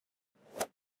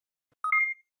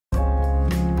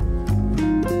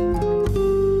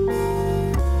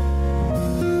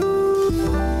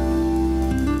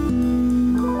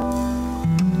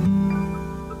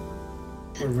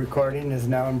is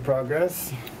now in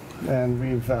progress, and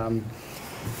we've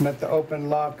met the open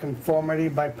law conformity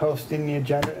by posting the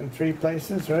agenda in 3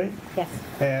 places, right? Yes.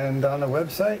 And on the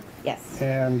website? Yes.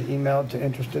 And emailed to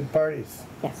interested parties.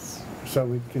 Yes. So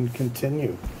we can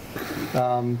continue.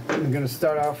 I'm going to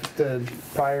start off with the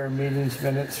prior meetings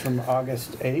minutes from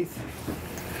August 8th.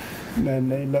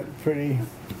 And they look pretty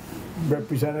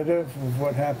representative of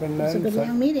what happened then. It was a good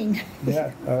long meeting.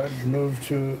 Yeah, I would move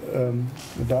to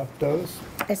adopt those.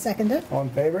 I second it. All in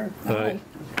favor? Aye.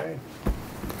 Okay.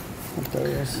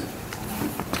 Those.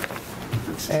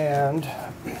 And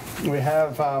we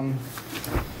have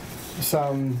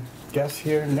some guests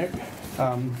here, Nick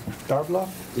Darbloff.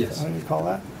 Yes. How do you call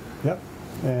that? Yep.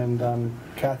 And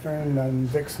Catherine and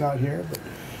Vic's not here, but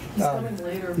He's coming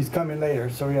later. he's coming later.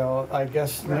 So yeah, well, I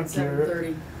guess Around Nick,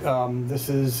 you're 7:30. this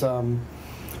is on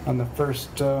the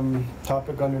first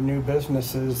topic under new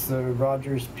business is the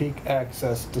Rogers Peak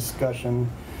access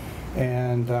discussion,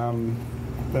 and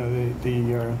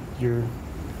your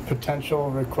potential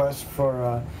request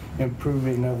for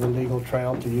improving of the legal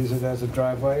trail to use it as a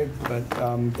driveway, but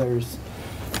there's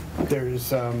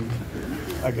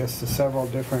I guess several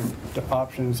different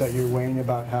options that you're weighing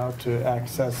about how to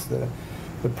access the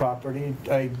property.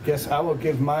 I guess I will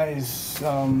give my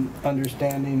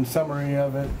understanding summary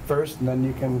of it first, and then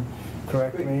you can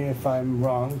correct me if I'm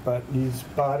wrong. But he's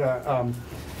bought a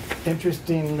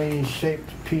interestingly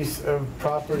shaped piece of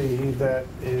property that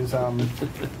is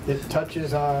it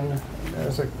touches on.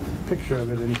 There's a picture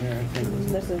of it in here, I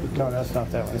think. No, that's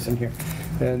not that one. It's in here.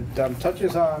 It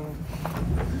touches on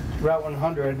Route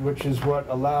 100, which is what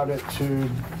allowed it to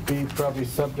be probably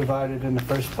subdivided in the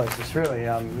first place. It's really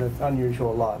an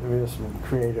unusual lot. There is some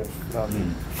creative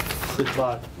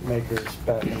lot makers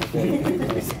back in the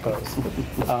day, I suppose.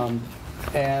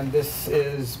 And this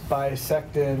is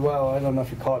bisected, well, I don't know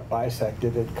if you call it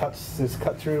bisected. It's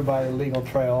cut through by a legal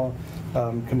trail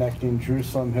connecting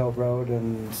Jerusalem Hill Road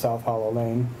and South Hollow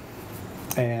Lane.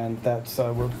 And that's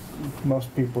where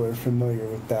most people are familiar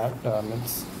with that.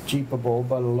 It's jeepable,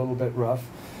 but a little bit rough.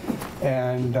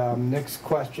 And Nick's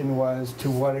question was, to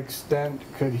what extent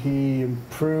could he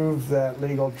improve that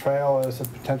legal trail as a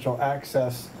potential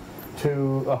access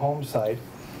to a home site?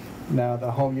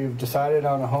 Now, you've decided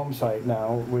on a home site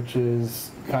now, which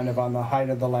is kind of on the height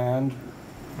of the land,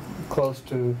 close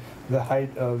to the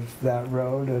height of that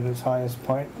road at its highest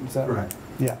point. Is that right?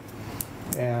 Yeah.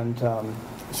 And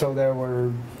so there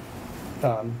were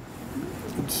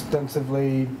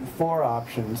extensively 4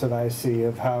 options that I see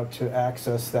of how to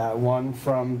access that. One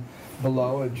from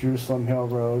below at Jerusalem Hill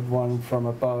Road, one from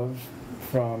above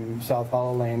from South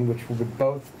Hollow Lane, which would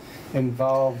both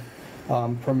involve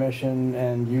permission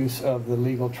and use of the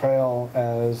legal trail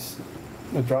as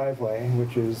a driveway,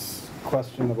 which is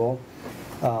questionable.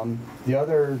 The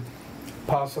other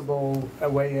possible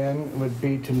way in would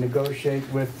be to negotiate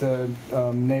with the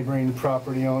neighboring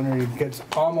property owner. He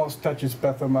almost touches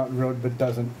Bethel Mountain Road but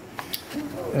doesn't,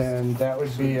 and that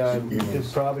would be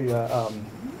it's probably a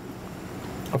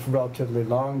relatively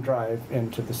long drive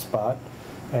into the spot.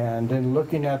 And in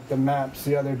looking at the maps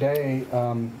the other day,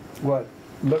 what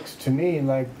looks to me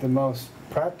like the most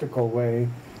practical way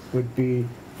would be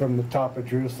from the top of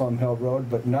Jerusalem Hill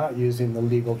Road, but not using the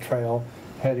legal trail,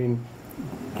 heading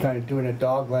kind of doing a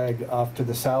dog leg off to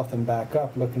the south and back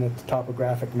up. Looking at the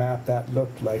topographic map, that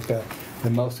looked like the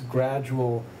most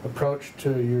gradual approach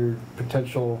to your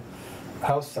potential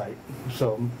house site.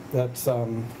 So that's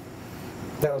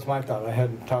that was my thought. I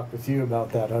hadn't talked with you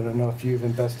about that. I don't know if you've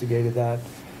investigated that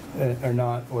or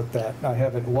not with that. I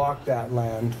haven't walked that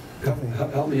land.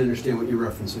 Help me understand what you're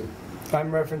referencing.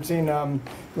 I'm referencing,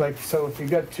 like, so if you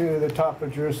get to the top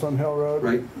of Jerusalem Hill Road,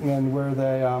 right, and where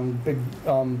the big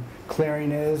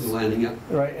clearing is, the landing up,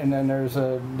 right, and then there's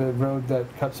the road that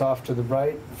cuts off to the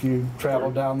right. If you travel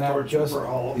down that, just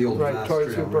right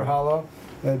towards Hooper Hollow,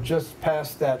 just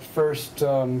past that first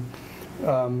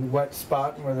wet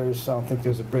spot where there's, I don't think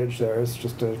there's a bridge there. It's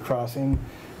just a crossing.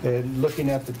 And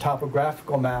looking at the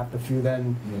topographical map, if you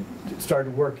then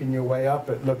started working your way up,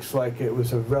 it looks like it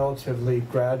was a relatively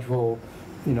gradual,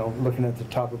 you know, looking at the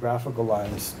topographical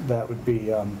lines, that would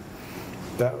be,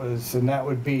 that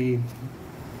would be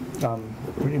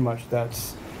pretty much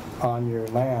that's on your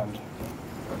land.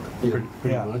 Yeah,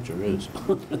 pretty much it is.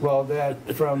 Well, that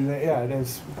from the, yeah, it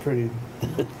is pretty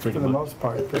for the most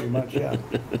part, pretty much, yeah.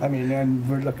 I mean, and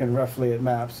we're looking roughly at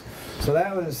maps. So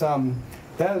that was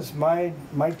my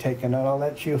take on it. I'll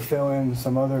let you fill in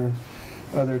some other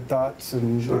thoughts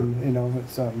and, sure. And you know,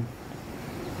 it's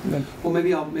well,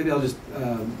 maybe I'll just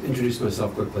introduce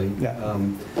myself quickly. Yeah.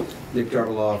 Nick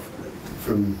Darbloff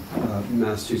from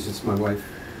Massachusetts. My wife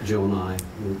Jill and I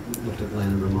we looked at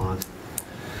land in Vermont.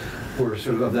 we're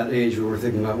sort of that age where we're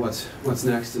thinking about what's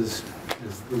next as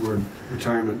the word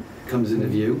retirement comes into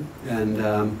view. And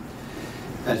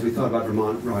as we thought about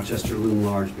Vermont, Rochester loomed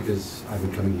large because I've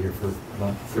been coming here for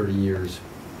about 30 years,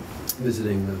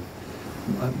 visiting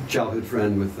a childhood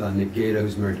friend with Nick Gaeta,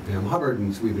 who's married to Pam Hubbard,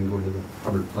 and so we've been going to the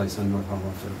Hubbard place on North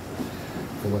Hollow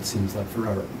for what seems like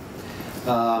forever.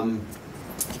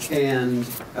 And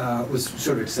was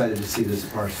sort of excited to see this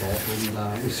parcel,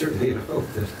 and we certainly had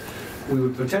hoped that we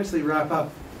would potentially wrap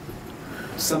up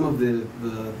some of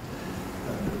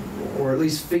or at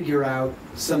least figure out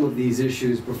some of these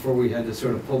issues before we had to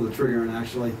sort of pull the trigger and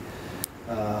actually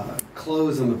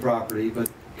close on the property, but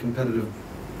competitive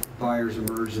buyers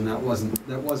emerged, and that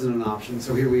wasn't an option.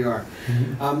 So here we are.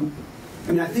 I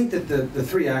mean, I think that the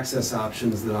three access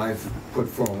options that I've put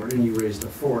forward, and you raised a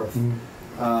fourth,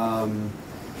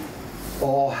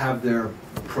 all have their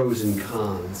pros and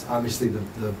cons. Obviously,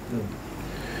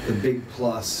 the big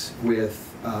plus with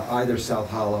either South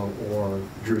Hollow or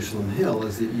Jerusalem Hill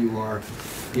is that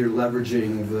you're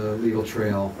leveraging the legal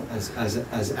trail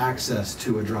as access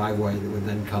to a driveway that would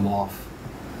then come off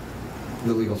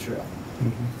the legal trail.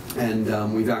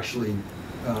 And we've actually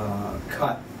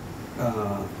cut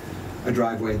a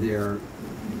driveway there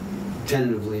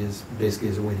tentatively basically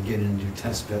as a way to get in and do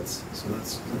test pits. So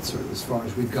that's sort of as far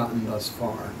as we've gotten thus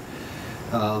far.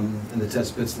 And the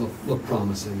test pits look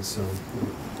promising, so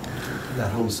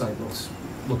that home site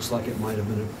looks like it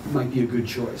might be a good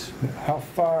choice. How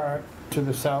far to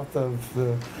the south of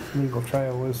the legal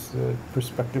trail was the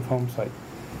prospective home site?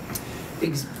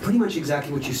 Pretty much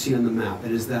exactly what you see on the map.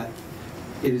 It is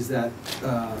that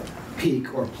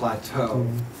peak or plateau.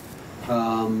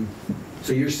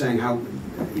 So you're saying how,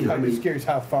 you know, I'm just curious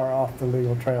how far off the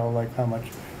legal trail, like how much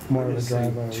more of a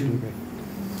driveway would you be?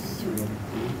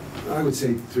 I would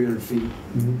say 300 feet,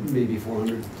 maybe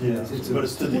 400. Yeah, but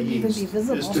it's to the Wouldn't even east. be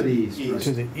visible. It's to the east. Right.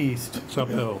 To the east. It's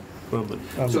uphill, probably.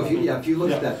 So if you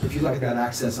look at Yeah. that,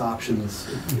 access options,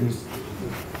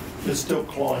 It still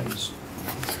climbs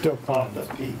Still on close.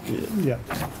 the peak. Yeah.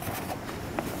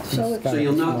 So So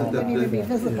you'll note that it wouldn't even be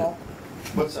visible.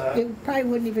 What's that? It probably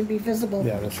wouldn't even be visible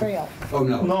Yeah, from the that's- trail. oh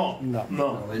no. No, No.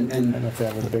 no. And And if they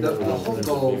have a bigger the whole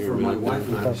goal for my wife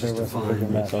and I was just to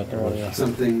find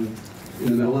something in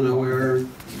the middle of nowhere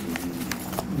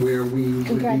where we would be,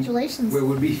 Congratulations. where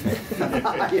would be,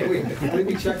 yeah,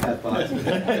 we check that box.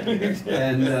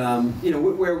 And, you know,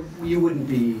 where you wouldn't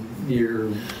be near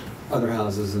other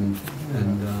houses and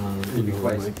it'd be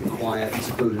quite quiet and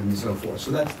secluded and so forth.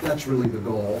 So that's really the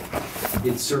goal.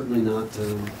 It's certainly not to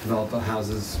develop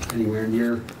houses anywhere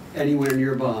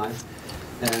nearby.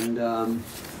 And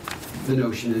the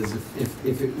notion is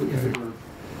if it were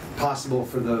possible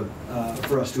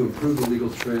for us to improve the legal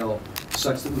trail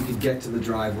such that we could get to the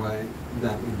driveway,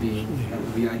 that would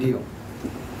be ideal.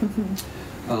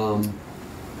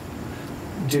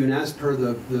 Dune, as per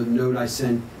the note I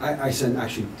sent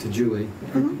actually to Julie.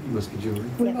 You must be Julie.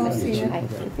 We've all seen it.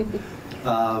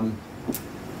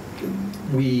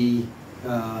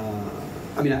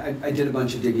 I mean, I did a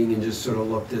bunch of digging and just sort of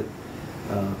looked at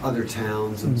other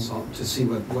towns and saw, to see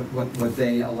what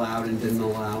they allowed and didn't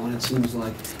allow, and it seems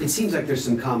like there's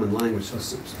some common language. So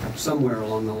somewhere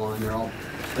along the line,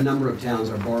 a number of towns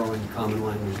are borrowing common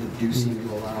language that do seem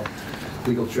to allow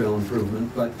legal trail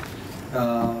improvement, but.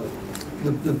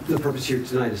 The purpose here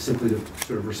tonight is simply to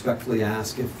sort of respectfully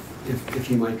ask if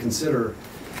you might consider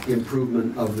the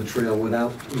improvement of the trail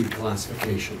without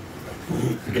reclassification,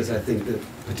 because I think that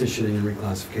petitioning and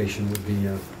reclassification would be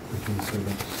sort of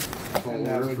a tall And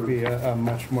that order would be a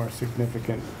much more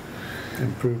significant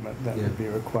improvement that would be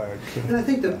required. And I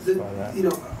think that you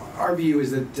know, our view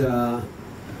is that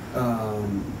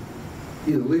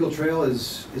you know, the legal trail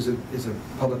is a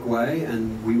public way,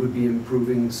 and we would be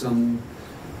improving some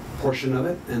portion of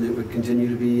it, and it would continue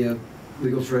to be a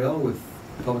legal trail with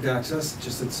public access,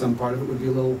 just that some part of it would be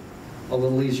a little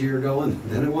easier going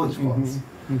than it once was.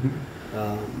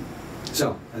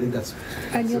 So I think that's.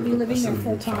 And you'll be living there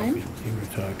full time? You were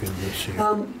talking this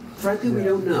year. Frankly, we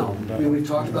don't know. I mean, we've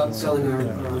talked about selling our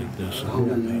home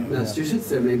in Massachusetts.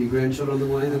 There may be grandchildren on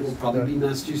the way that will probably be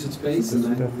Massachusetts-based,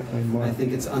 and I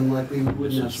think it's unlikely we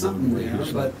wouldn't have something there.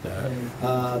 But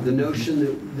the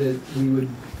notion that we would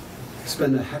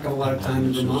spend a heck of a lot of time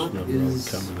in Vermont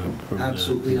is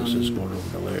absolutely on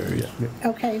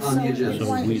Okay, on the agenda.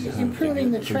 so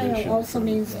improving the trail also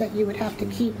means that you would have to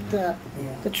keep the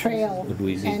trail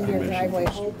and your driveway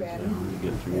open.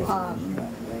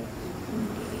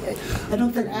 I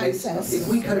don't think, access. if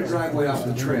we cut a driveway off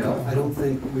the trail, I don't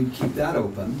think we'd keep that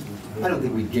open. I don't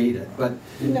think we'd gate it, but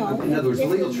No, in other words, the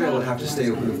if legal it's trail would not- have to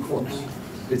stay open, of course.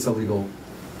 It's a legal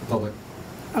public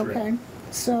trail. Okay,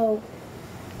 So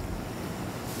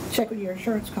check with your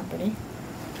insurance company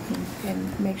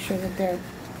and make sure that they're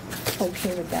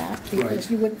okay with that, because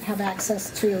Right. you wouldn't have access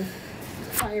to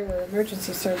fire or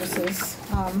emergency services.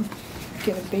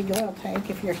 Get a big oil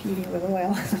tank if you're heating with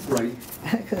oil. Right.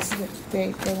 Because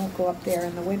they won't go up there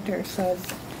in the winter, so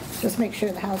just make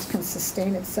sure the house can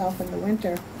sustain itself in the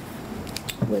winter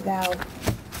without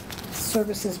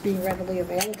services being readily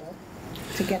available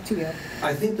to get to you.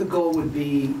 I think the goal would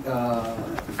be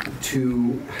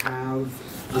to have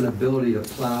an ability to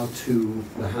plow to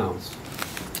the house.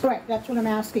 Right, that's what I'm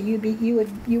asking.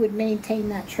 You would maintain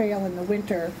that trail in the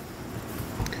winter.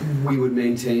 We would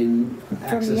maintain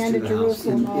access the end to of the house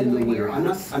Jerusalem all in the the way to your winter.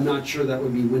 house. I'm not sure that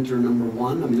would be winter number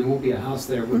one. I mean, there won't be a house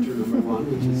there winter number one,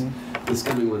 which is this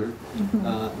coming winter.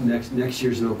 Next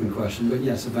year's an open question, but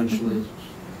yes, eventually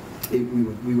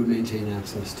we would maintain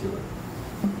access to it.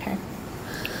 Okay.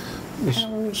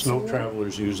 Snow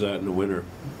travelers use that in the winter,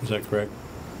 is that correct?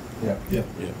 Yeah. Yeah,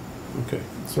 okay.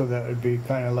 So that would be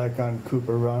kind of like on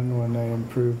Cooper Run when they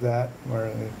improved that,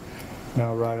 where they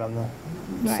now right on the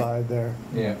Right. side there.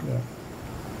 Yeah.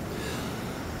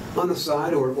 On the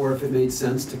side, or if it made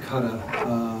sense to cut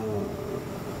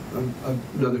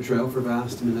another trail for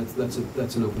Vast, I mean, that's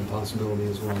an open possibility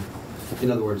as well.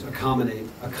 In other words, accommodate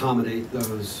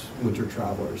those winter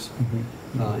travelers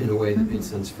in a way that made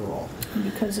sense for all.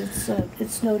 Because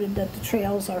it's noted that the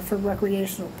trails are for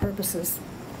recreational purposes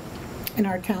in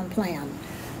our town plan.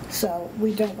 So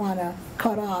we don't want to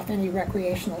cut off any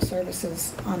recreational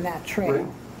services on that trail. Right.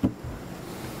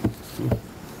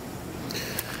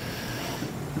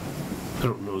 I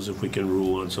don't know as if we can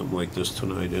rule on something like this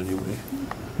tonight anyway.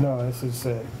 No, this is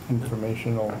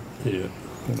informational, Yeah.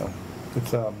 you know,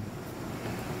 it's,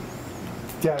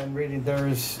 yeah, and reading,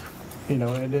 there's, you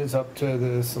know, it is up to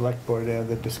the select board to have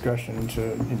the discretion to,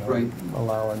 you know, Right.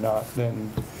 allow or not.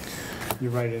 Then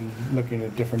you're right, in looking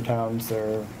at different towns,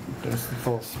 there's the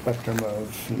full spectrum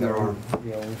of, you There know,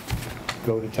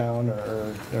 go to town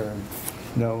or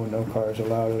no cars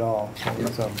allowed at all.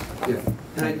 So, Yeah,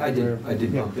 and I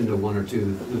did Yeah. bump into one or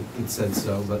two that said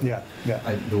so, but yeah, yeah,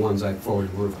 the ones I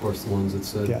forwarded were, of course, the ones that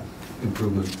said Yeah.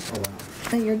 improvement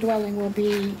allowed. And your dwelling will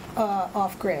be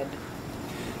off-grid.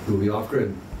 It will be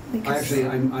off-grid. Because- Actually,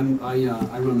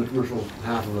 I run the commercial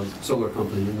half of a solar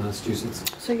company in Massachusetts,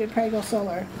 So you'd probably go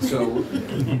solar. so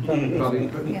probably,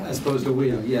 Yeah. as opposed to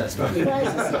wind, yes.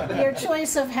 Your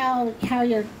choice of how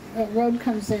your road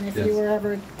comes in, if you Yes. were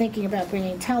ever thinking about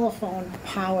bringing telephone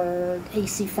power or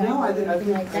AC fiber No, or I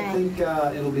anything like that. think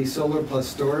it'll be solar plus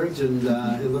storage, and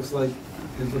it looks like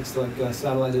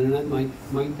satellite internet might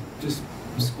just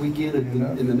squeak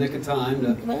in the nick of time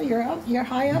to. Well, you're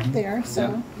high up there,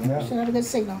 so Yeah. you should have a good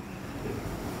signal.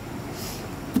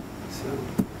 So.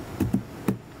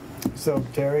 So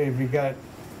Terry, have you got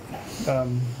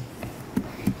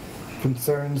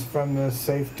concerns from the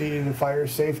fire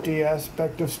safety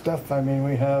aspect of stuff? I mean,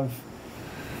 we have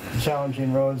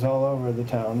challenging roads all over the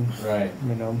town, Right.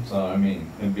 you know. So, I mean,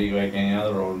 it'd be like any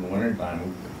other road in the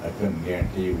wintertime. I couldn't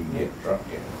guarantee you we'd get a truck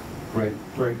in. Right.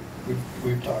 Right,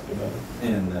 we've talked about it.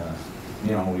 And,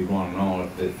 you know, we'd wanna know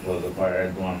if it was a fire,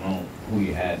 I'd wanna know who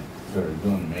you had sort of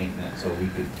doing the maintenance, so we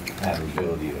could have the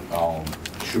ability to call them.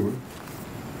 Sure.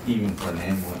 Even for an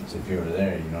ambulance, if you were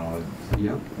there, you know,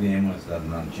 Yep. the ambulance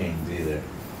doesn't run chains either.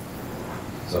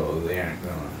 So they aren't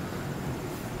gonna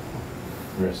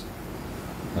risk.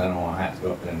 I don't wanna have to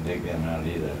go up there and dig them out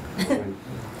either. Right.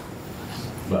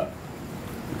 But,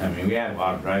 I mean, we have a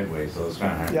lot of driveways, so it's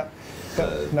kinda hard. Yep,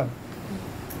 no,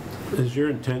 Is your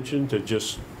intention to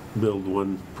just build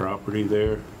one property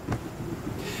there?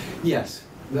 Yes,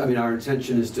 I mean, our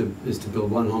intention is to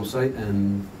build one home site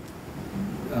and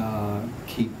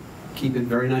keep it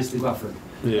very nicely buffered.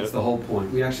 Yeah. That's the whole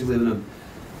point. We actually live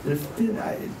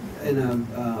in a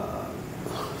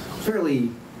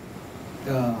fairly,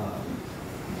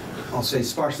 I'll say,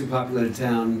 sparsely populated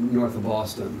town north of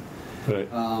Boston. Right.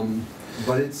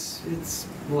 But it's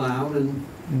loud, and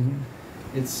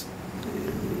it's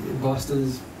Boston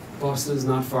is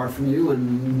not far from you,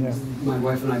 and Yeah. my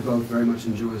wife and I both very much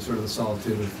enjoy sort of the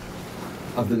solitude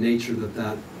of the nature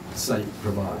that site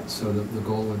provides. So the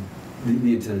goal would,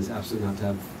 the intent is absolutely not to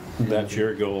have. That's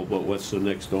your goal, but what's the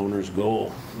next owner's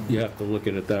goal? You have to look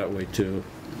at it that way too.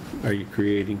 Are you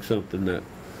creating something that,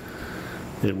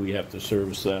 and we have to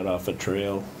service that off a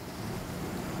trail?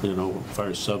 You know, as far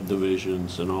as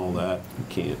subdivisions and all that, you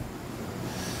can't.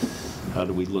 How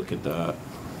do we look at that?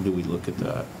 Do we look at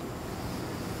that?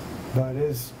 but it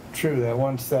is true that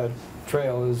once that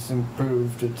trail is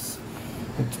improved, it's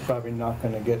probably not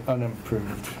gonna get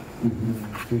unimproved in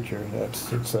the future.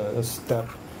 It's a step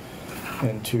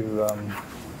into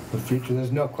the future.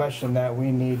 There's no question that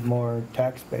we need more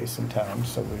tax base in town,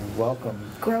 so we welcome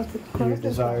Growth your is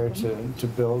desire welcome. to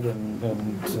build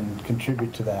and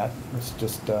contribute to that. It's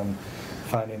just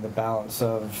finding the balance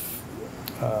of,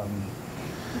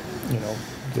 you know,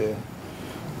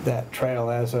 that trail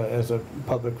as a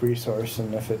public resource,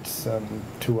 and if it's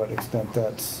to what extent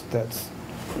that's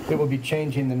it will be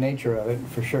changing the nature of it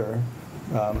for sure.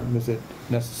 Is it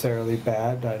necessarily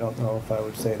bad? I don't know if I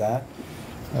would say that,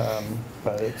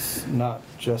 but it's not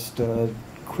just a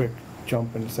quick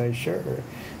jump and say sure,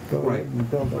 go ahead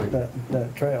and build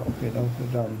that trail. You know,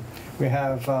 we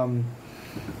have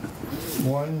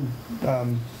one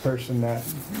person that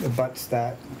abuts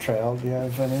that trail. Do you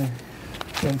have any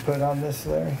input on this,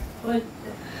 Larry? But,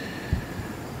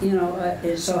 you know,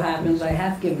 it so happens I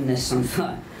have given this some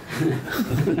thought. I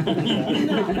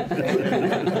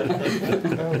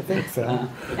don't think so.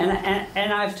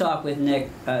 And I've talked with Nick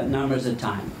numbers of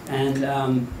times, and I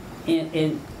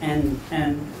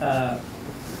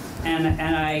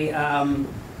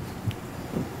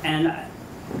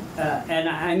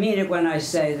mean it when I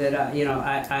say that you know,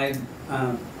 I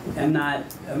am not,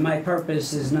 my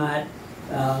purpose is not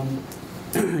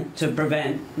to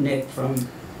prevent Nick from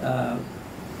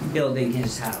building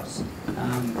his house.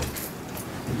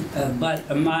 But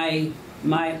my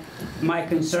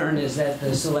concern is that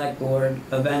the select board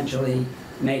eventually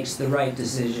makes the right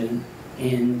decision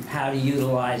in how to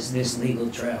utilize this legal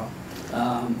trail,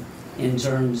 in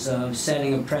terms of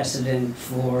setting a precedent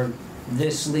for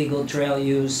this legal trail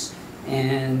use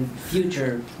and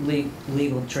future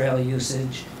legal trail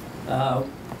usage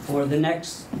for the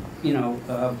next, you know,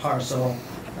 parcel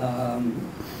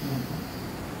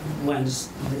when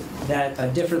that a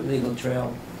different legal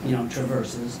trail, you know,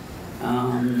 traverses.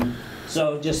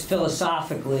 So just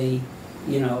philosophically,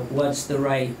 you know, what's the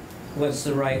right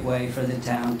way for the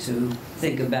town to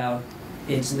think about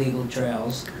its legal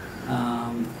trails,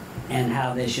 and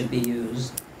how they should be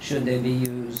used? Should they be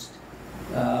used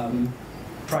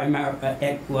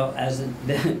well, as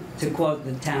to quote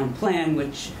the town plan,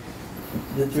 which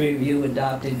the three of you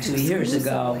adopted 2 years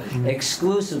ago,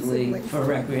 exclusively for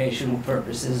recreational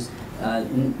purposes,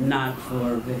 not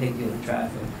for vehicular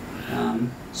traffic.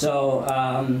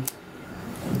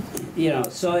 You know,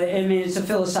 so I mean, it's a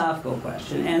philosophical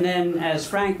question. And then, as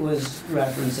Frank was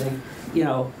referencing, you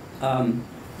know,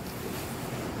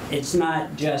 it's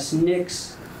not just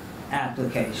Nick's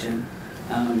application.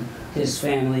 His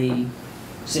family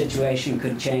situation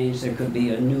could change. There could be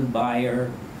a new buyer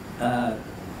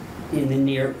in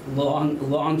the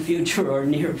long future or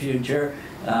near future.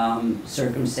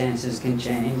 Circumstances can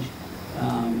change.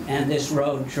 And this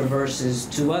road traverses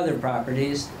 2 other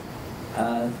properties.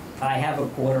 I have a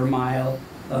 1/4 mile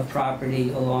of property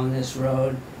along this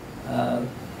road.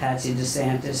 Patsy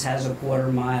DeSantis has a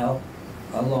 1/4 mile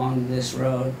along this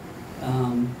road,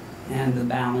 and the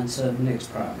balance of Nick's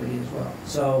property as well.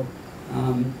 So,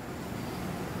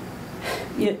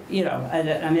 you know,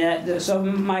 I mean, so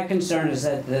my concern is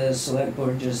that the select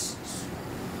board just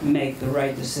make the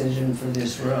right decision for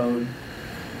this road,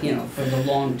 you know, for the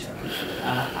long term.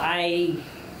 I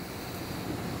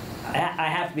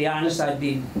have to be honest, I'd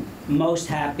be most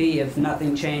happy if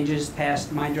nothing changes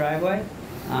past my driveway,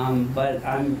 but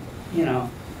I'm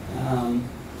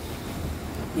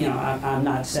I'm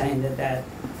not saying that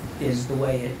is the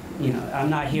way it, you know, I'm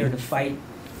not here to fight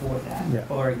for that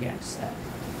or against that.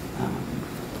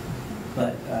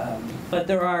 But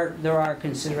there are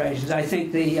considerations. I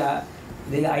think the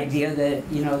idea that,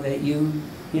 you know, that you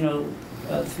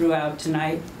threw out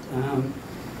tonight,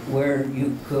 where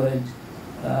you could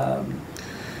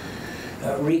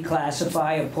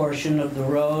reclassify a portion of the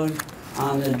road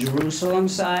on the Jerusalem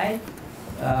side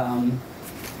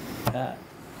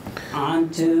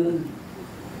onto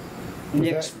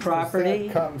Nick's property.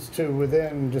 That comes to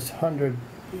within just 100,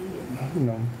 you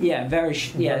know. Yeah,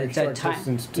 it's a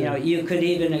time. You know, you could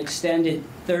even extend it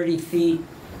 30 feet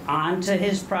onto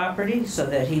his property so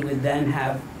that he would then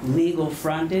have legal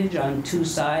frontage on 2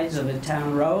 sides of a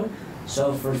town road.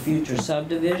 So for future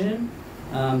subdivision,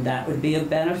 that would be a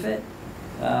benefit.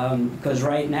 Because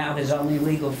right now his only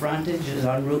legal frontage is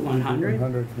on Route 100.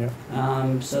 100, yeah.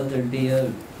 So there'd be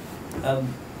a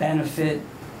benefit,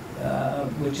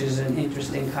 which is an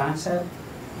interesting concept.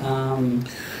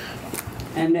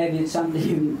 And maybe it's something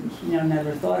you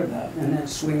never thought about, and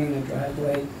that's swinging the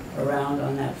driveway around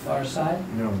on that far side.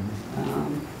 No.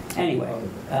 Anyway,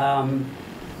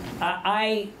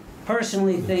 I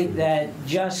personally think that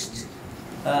just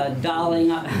doing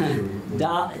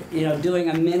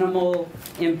a minimal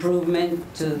improvement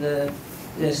to this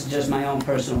is just my own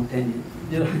personal opinion,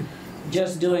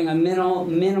 just doing a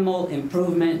minimal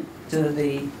improvement to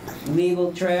the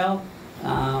legal trail,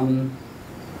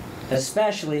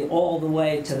 especially all the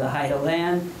way to the height of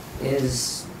land,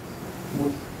 is,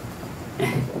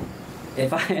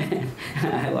 if I,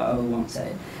 I won't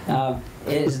say it,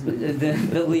 is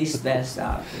the least best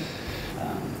option.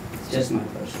 It's just my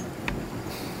personal opinion.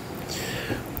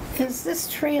 Is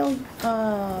this trail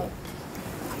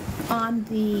on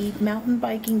the mountain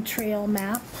biking trail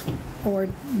map or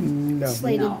No.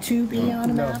 slated No. to be on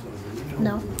a No. map?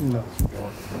 No? No.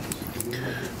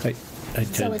 I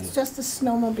So tend it's to, just the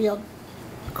snowmobile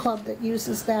club that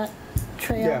uses that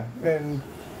trail? Yeah, and.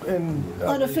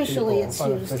 other Unofficially people- it's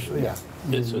used. Unofficially, yeah.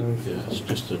 it's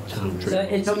just a town So trail.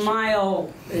 it's a mile.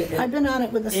 I've been on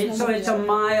it with a snowmobile. So it's a I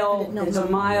mile, didn't know it's a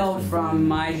that. mile from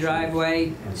my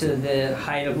driveway to the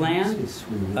height of land,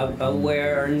 of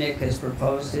where Nick has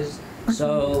proposed his.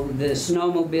 So the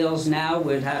snowmobiles now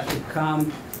would have to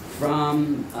come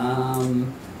from,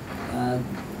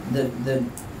 the,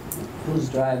 whose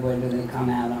driveway do they come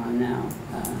out on now?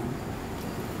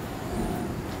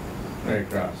 Right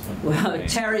across. Well,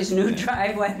 Terry's new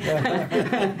driveway.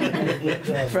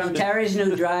 From Terry's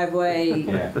new driveway.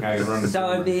 Yeah, I run.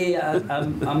 So it'd be a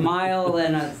mile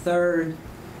and a third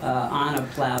on a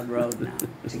plowed road now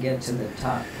to get to the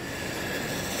top.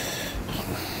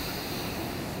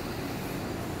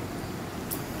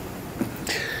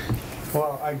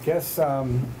 Well, I guess, I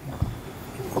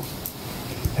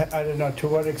don't know, to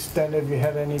what extent have you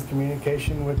had any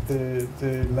communication with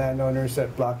the landowners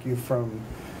that block you from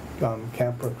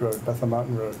Camp Brook Road, Bethel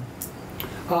Mountain Road?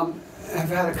 I've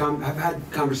had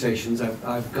conversations.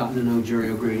 I've gotten to know Jerry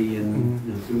O'Grady and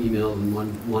through emails and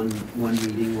one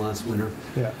meeting last winter.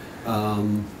 Yeah.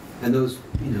 And those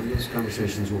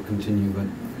conversations will continue. But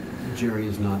Jerry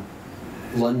is not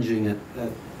lunging at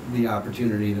the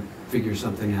opportunity to figure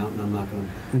something out, and I'm not going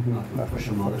to push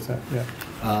him on it. Yeah.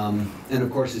 And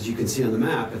of course, as you can see on the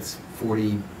map, it's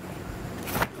 40,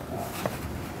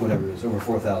 whatever it is, over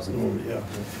 4,000 feet. Yeah.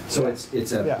 So it's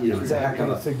a Yeah, it's a heck of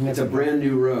exactly. it's a brand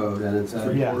new road, and it's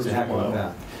a Yeah. heck of a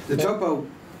path. The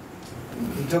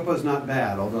topo's not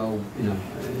bad, although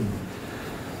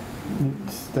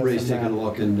Ray's taking a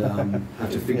look and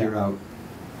have to figure out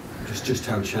just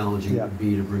how challenging it would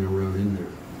be to bring a road in there.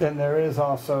 And there is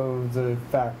also the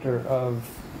factor of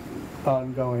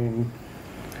ongoing,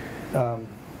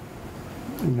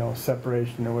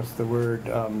 separation, or what's the word,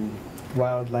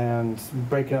 wildlands,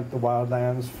 breaking up the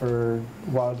wildlands for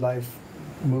wildlife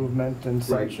movement and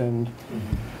such, Right. and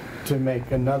to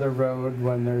make another road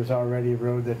when there's already a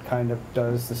road that kind of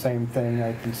does the same thing.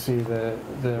 I can see the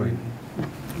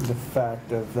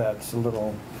fact of that's a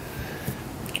little,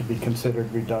 could be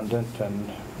considered redundant and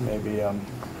maybe,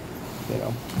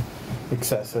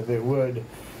 excessive. It would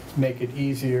make it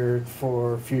easier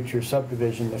for future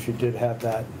subdivision if you did have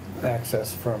that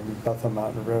access from Bethel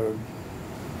Mountain Road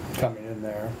coming in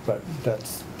there, but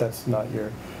that's not your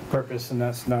purpose, and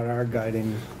that's not our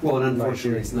guiding. Well, and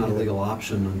unfortunately, it's not a legal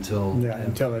option until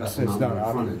It's not Mountain an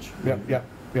option. frontage. Yep.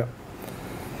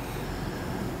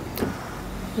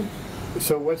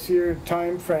 So what's your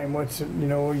time frame? What's your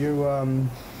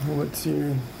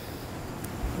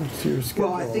schedule?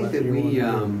 Well, I think that we,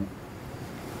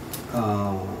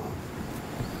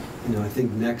 I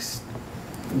think next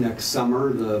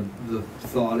summer, the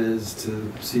thought is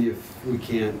to see if we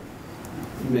can't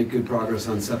make good progress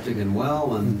on septic and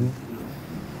well, and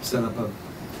set up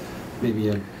maybe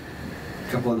a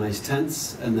couple of nice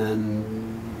tents, and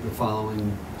then the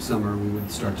following summer we would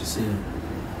start to see,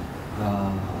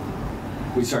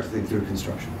 we'd start to think through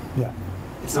construction. Yeah.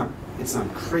 It's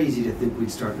not crazy to think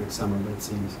we'd start next summer, but it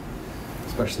seems,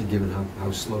 especially given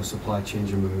how slow supply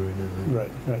chains are moving right now.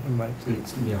 Right. It might be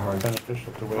It's gonna be a hard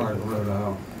beneficial to wait. road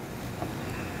out.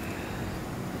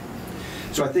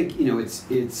 So I think,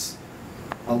 it's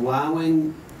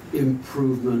allowing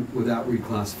improvement without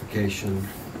reclassification,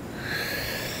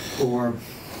 or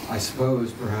I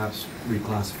suppose perhaps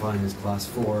reclassifying as class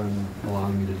 4 and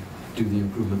allowing me to do the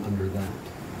improvement under that.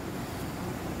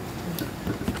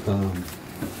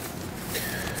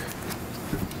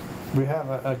 We have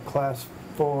a class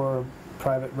 4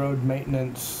 private road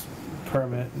maintenance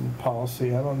permit and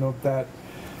policy. I don't know if that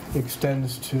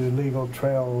extends to legal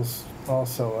trails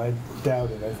also. I doubt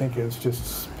it. I think it's just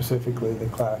specifically the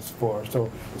class 4. So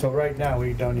right now,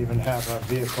 we don't even have a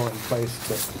vehicle in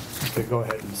place to go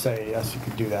ahead and say, yes, you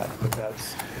could do that, but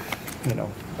that's, And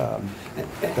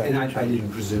I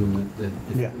didn't presume that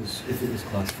if it was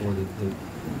class 4, that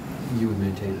you would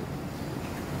maintain it.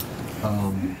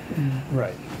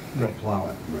 Right. Plow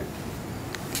it, right.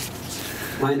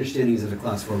 My understanding is that a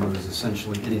class 4 road is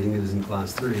essentially anything that is in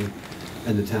class 3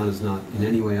 and the town is not in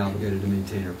any way obligated to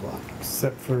maintain or block.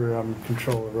 Except for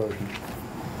control erosion.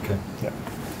 Okay. Yeah.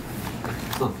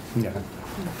 Huh. Yeah.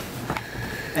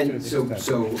 And so,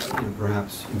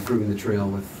 perhaps improving the trail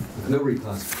with no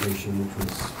reclassification,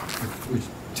 which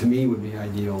to me would be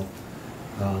ideal,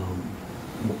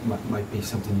 might be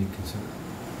something you'd consider.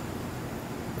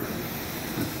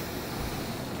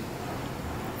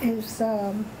 Is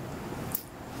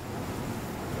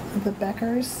the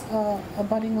Beckers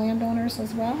abutting landowners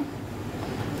as well?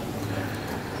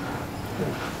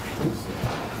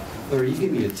 Larry, you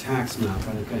gave me a tax map, I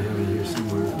think I have it here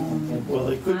somewhere. Well,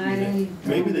 they could be,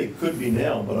 maybe they could be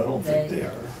now, but I don't think they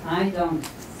are. I don't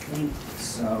think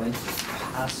so, it's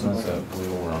possible. That's a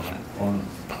blue over on that corner.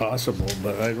 Possible,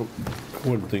 but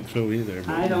wouldn't think so either.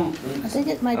 I don't I think so. think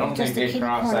it I might don't be just think a they kitty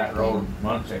cross corner that road thing.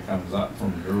 much that comes up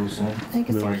from Jerusalem. I think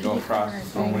it's a Before you go kitty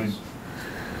across corner the thing. Stone.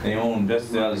 They own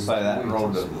just the other side of that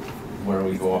road where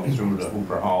we go up through the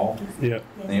Hooper Hall. Yeah,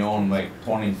 They own like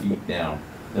 20 feet down.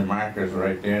 The marker's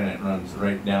right there and it runs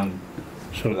right down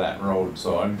to so that road,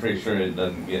 so I'm pretty sure it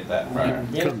doesn't get that far.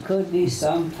 There could be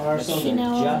some parcel She that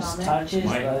now just owns- touches,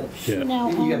 Might. but She Yeah. now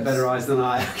You got better owns, eyes than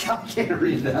I can't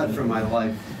read that for my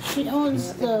life. she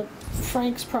owns the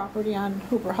Frank's property on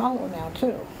Hooper Hollow now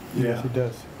too. Yeah. She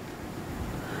does.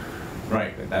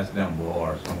 Right, but that's down below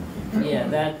our something.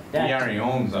 yeah, He already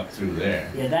owns up through there.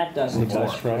 yeah, that the doesn't bus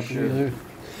touch for property sure. there,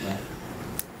 Right.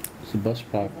 is the bus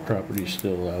property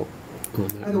still out on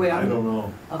that? By the way, I don't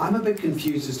know. I'm a bit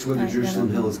confused as to whether I don't Jerusalem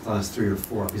know. Hill is class 3 or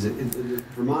 4, because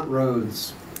Vermont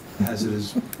Roads has it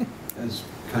as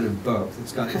kind of both.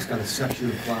 It's got a section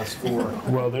of class 4.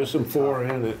 Well, there's some 4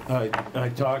 in it. I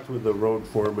talked with the road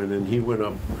foreman and he went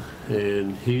up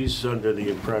and he's under the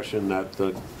impression that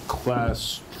the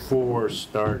class 4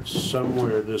 starts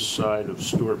somewhere this side of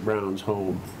Stuart Brown's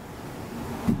home,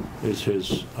 is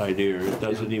his idea. It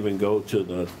doesn't even go to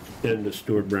the end of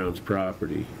Stuart Brown's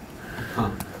property.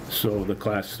 Huh. So the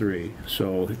class 3,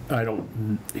 so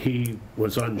he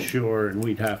was unsure and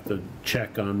we'd have to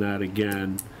check on that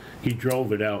again. He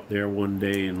drove it out there one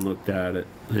day and looked at it,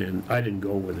 and I didn't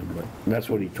go with him, but that's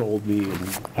what he told me,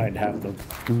 and I'd have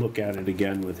to look at it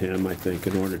again with him, I think,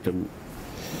 in order to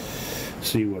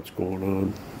see what's going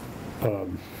on.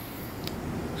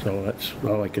 So that's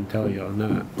all I can tell you on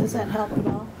that. Does that help at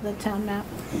all, the town map?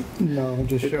 No, it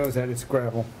just shows that it's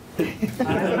gravel.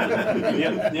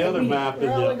 The other map We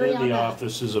all agree in on the that.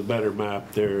 office is a better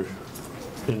map there,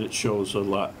 and it shows a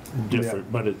lot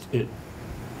different, but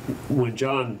when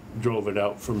John drove it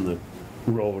out from the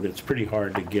road, it's pretty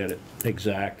hard to get it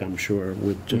exact, I'm sure,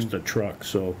 with just a truck,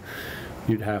 so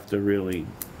you'd have to really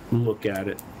look at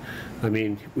it. I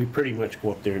mean, we pretty much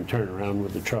go up there and turn around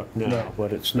with the truck now, No.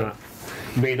 but it's not,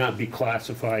 may not be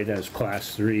classified as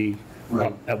class 3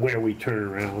 Right. at where we turn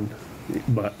around,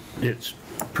 but it's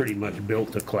pretty much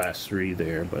built to class 3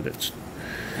 there, but it's,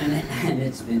 And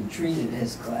it's been treated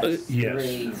as class 3.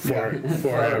 yes,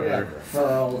 forever,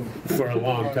 for a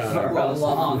long For time. a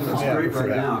long, It's long. great right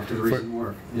now after the recent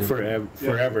work. Yeah.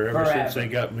 Forever, ever since they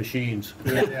got machines.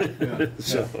 Yeah.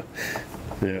 So,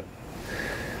 yeah.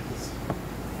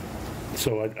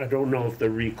 So I don't know if the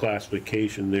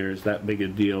reclassification there is that big a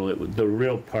deal. The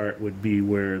real part would be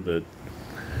where the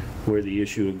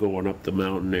issue of going up the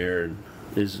mountain there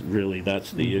is really,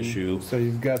 that's the issue. So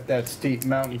you've got that steep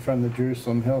mountain from the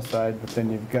Jerusalem hillside, but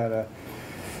then you've got a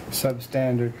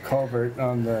substandard culvert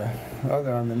on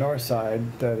the north side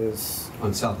that is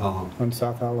On South Hollow. on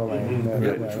South Hollow Lane. Mhm.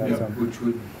 That- Which that's would- which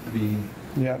would be,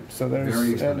 Yeah, so Very there's,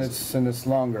 expensive. and it's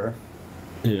longer,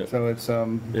 Yeah, so it's,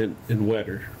 and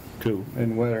wetter too.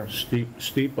 in winter.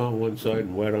 Steep on one side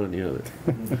and wet on the other.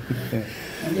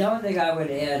 And the only thing I would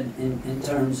add in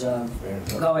terms of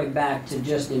going back to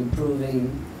just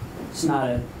improving, it's not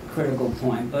a critical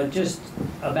point, but just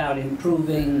about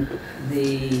improving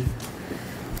the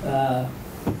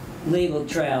legal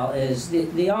trail is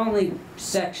the only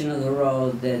section of the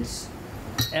road that's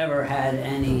ever had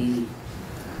any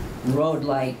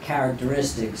road-like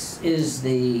characteristics is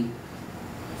the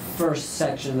first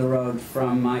section of the road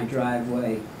from my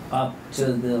driveway up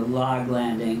to the log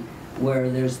landing, where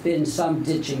there's been some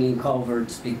ditching and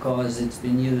culverts because it's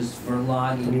been used for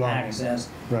logging access.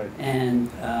 Right. And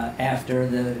after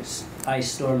the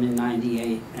ice storm in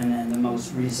 '98 and then the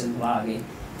most recent logging.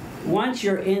 Once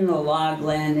you're in the log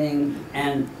landing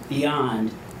and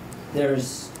beyond,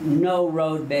 there's no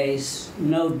road base,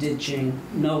 no ditching,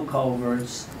 no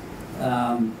culverts.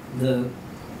 The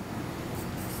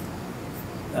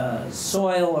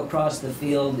soil across the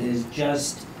field is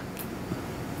just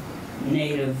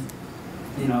native,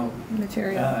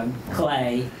 Material.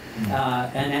 clay,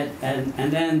 and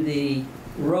then the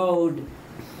road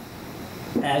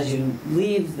as you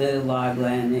leave the log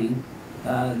landing,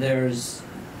 there's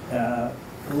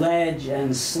ledge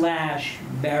and slash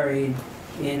buried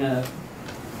in a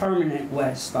permanent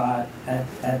wet spot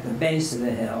at the base of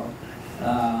the hill.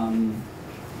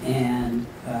 And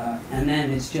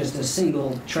then it's just a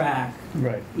single track,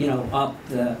 Right. you know, up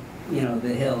the, you know,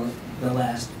 the hill, the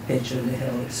last pitch of the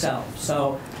hill itself.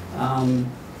 So,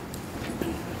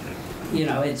 you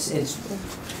know,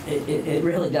 it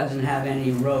really doesn't have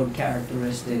any road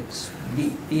characteristics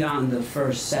beyond the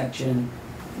first section,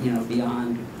 you know,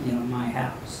 beyond, you know, my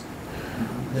house.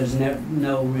 There's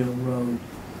no real road.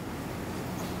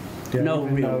 Yeah, No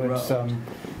even real though it's road.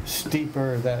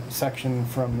 steeper, that section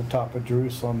from the top of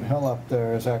Jerusalem Hill up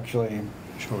there is actually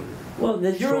Shorter. Well,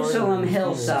 the Shorter Jerusalem than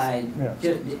hillside Yeah.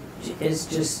 is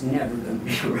just never going to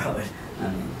be a road. I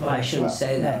mean, well, I shouldn't Well,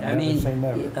 say that. no, I never mean, say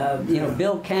never. you know,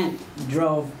 Bill Kent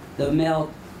drove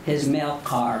his mail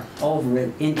car over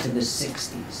it into the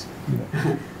 60s.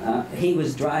 He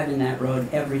was driving that road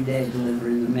every day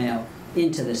delivering the mail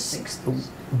into the 60s.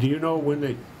 Do you know when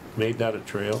they made that a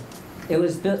trail? It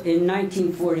was built in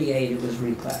 1948. It was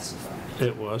reclassified.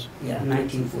 It was? Yeah,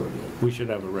 1948. We should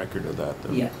have a record of that,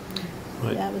 though. Yeah.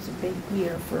 Right. That was a big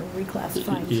year for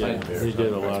reclassifying. Yeah, they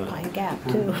did a lot of, Pine Gap,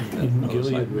 too.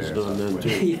 Gilead was done then, too.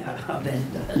 Yeah, I bet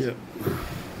it does. Yep.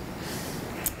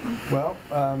 Well,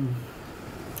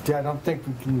 yeah, I don't think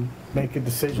we can make a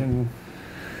decision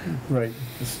right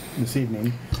this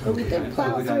evening. But we did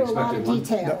plow I through a lot of expected one.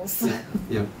 details.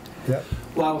 Yeah. Yep.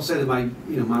 Well, I will say that my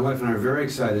wife and I are very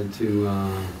excited to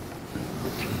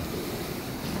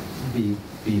be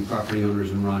property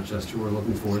owners in Rochester. We're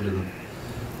looking forward to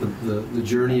the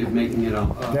journey of making it a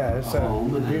Yeah, it's a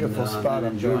home beautiful and spot up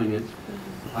there. enjoying it.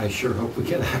 I sure hope we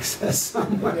get access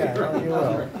somewhere Yeah, or you will.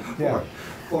 another, Yeah.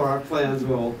 or our plans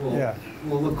will Yeah.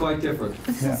 look quite different.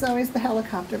 This Yeah. is always the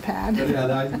helicopter pad.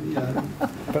 Yeah.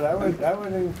 But I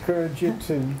would encourage you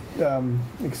to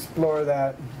explore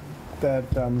that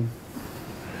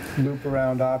loop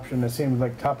around option. It seemed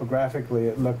like topographically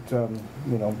it looked,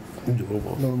 you know, a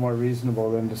Doable. little more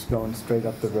reasonable than just going straight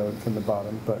up the road from the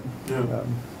bottom. But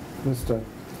just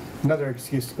another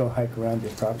excuse to go hike around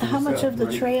your property. How much of the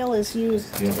right. trail is used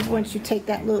once you take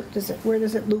that loop? Where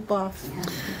does it loop off?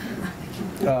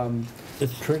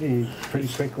 It's pretty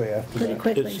quickly after Pretty that.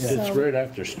 quickly, It's so. right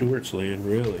after Stewart's Land,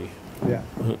 really, Yeah.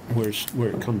 where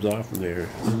it comes off from there.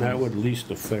 And that would least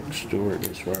affect Stewart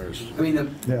as far as, I mean,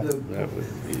 Yeah. that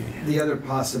would be. the other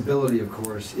possibility, of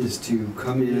course, is to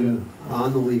come in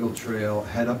on the legal trail,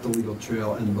 head up the legal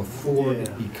trail, and before it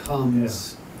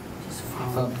becomes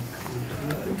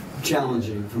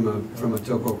challenging from a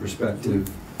topo perspective,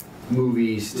 move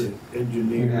east,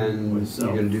 Engineer and you're myself,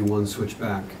 gonna do one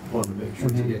switchback want to make sure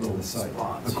to get to the site.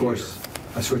 Of course,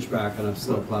 a switchback and a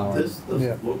snowplower, This Yeah.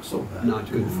 doesn't look so bad. not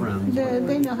good friends.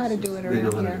 They know how to do it They know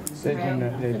around how to- here. They do Yeah, know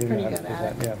they're how to pretty do good that,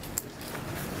 at it. yeah.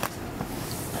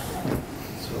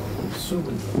 So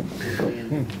assuming the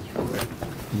landing is right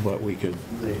But we could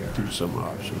there. do some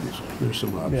options. There's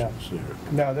some options there.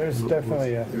 No, there's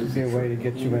definitely be a way to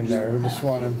get you in there. We just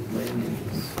want to, Landing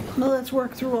is Well, let's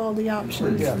work through all the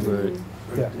options. yeah, Right.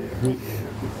 yeah.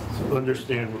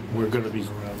 Understand, we're gonna be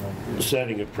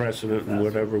setting a precedent in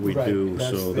whatever we Right, do, that's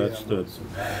so the,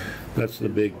 that's the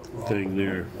big thing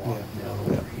there. down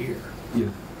over here. Yeah.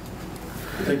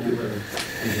 Thank you, Larry.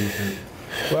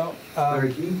 Well,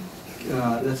 Larry, can you,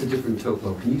 that's a different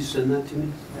topo. Can you send that to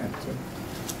me?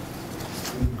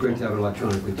 Great to have it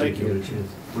electronically, too, Thank if you you. get a chance.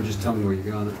 Or just tell me where you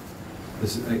got it.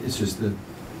 It's just that,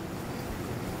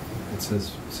 it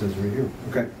says right here.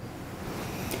 Okay,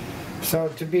 so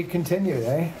to be continued,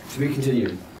 eh? to be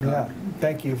continued. Yeah,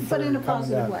 thank you for But in a coming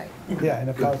positive down. way. Yeah, in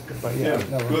a positive way, yeah.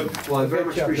 no, Good. Well, I very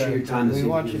much Get you up appreciate there. your time this We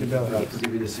evening. want you to build it. For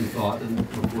giving this some thought and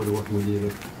look forward to working with you to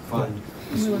find.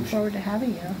 We look forward to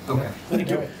having you. Okay. Thank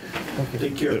you. Thank you.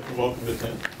 Take care. Welcome to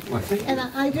town. Well, thank you. And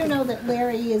I do know that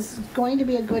Larry is going to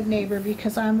be a good neighbor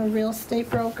because I'm a real estate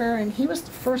broker and he was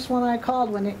the first one I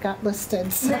called when it got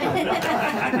listed. So.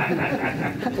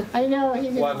 I know. He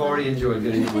Well, I've already enjoyed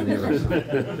getting to my neighbors.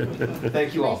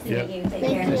 Thank you all. Nice to meet you. Take Thank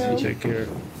care. you. Take care.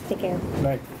 Take care.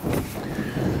 Right.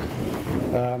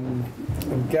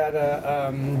 We've got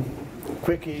a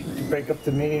quickie to break up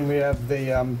the meeting. We have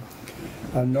the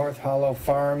North Hollow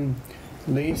Farm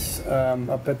lease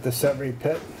up at the Severy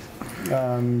Pit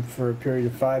for a period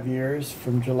of 5 years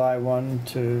from July 1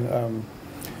 to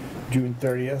June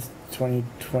 30th,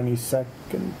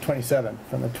 2027,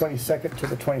 from the 22nd to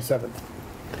the 27th.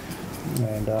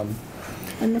 And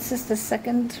And this is the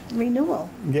second renewal.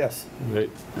 Yes, Right.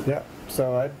 yeah.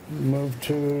 So I move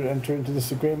to enter into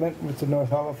this agreement with the North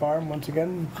Hollow Farm once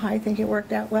again. I think it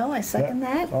worked out well. I second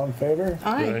Yeah. that. All in favor?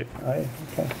 Aye. Right. Aye,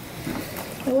 okay.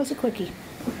 It was a quickie.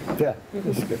 Yeah,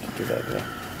 it's good to do that, yeah.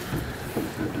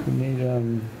 We need,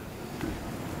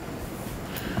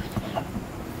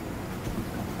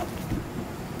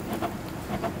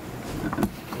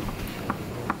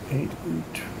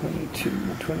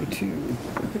 8/22/22.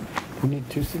 We need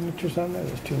 2 signatures on that,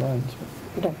 there's 2 lines.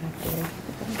 You don't have to.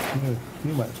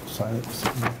 You might as well sign it.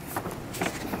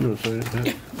 No, sorry.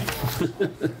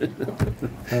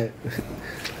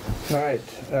 All right,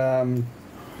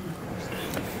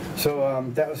 so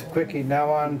that was a quickie. Now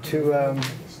on to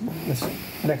this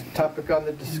next topic on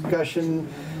the discussion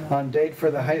on date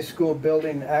for the high school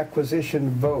building acquisition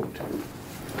vote.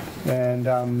 And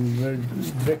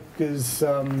Vic is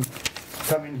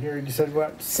coming here, you said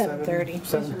what? 7:30.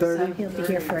 7:30? He'll be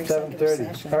here for executive 7:30.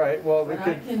 session. All right, well, we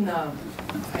But could,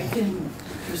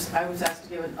 I was asked to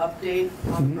give an update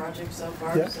on the project so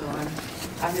far, Yeah. so I'm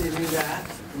happy to do that.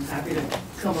 I'm happy to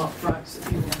come up front so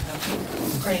people don't have to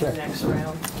crank the next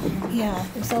round. Yeah,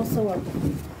 there's also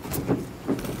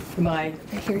My,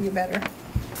 I hear you better.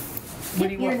 what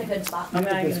do you You're in a want? good spot. I'm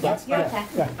in a good spot? You're okay.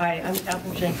 yeah. Hi, I'm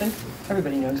Apple Jenkins.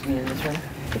 Everybody knows me in this room.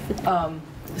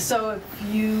 So if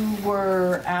you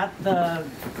were at the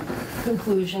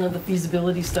conclusion of the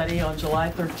feasibility study on July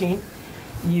 13th,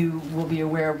 you will be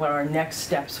aware of what our next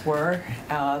steps were.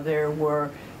 There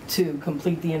were to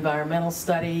complete the environmental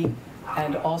study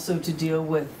and also to deal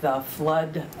with the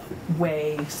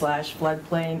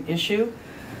floodway/floodplain issue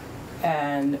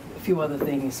and a few other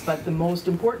things. But the most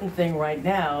important thing right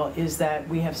now is that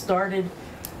we have started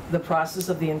the process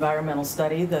of the environmental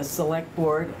study. The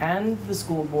Selectboard and the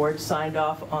school board signed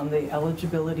off on the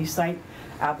eligibility site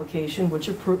application, which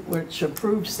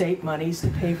approved state monies to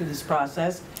pay for this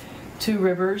process. Two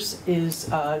Rivers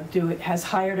has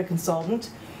hired a consultant,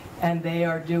 and they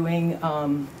are doing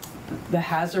the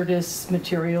hazardous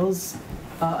materials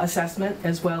assessment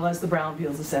as well as the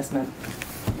brownfields assessment.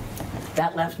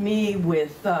 That left me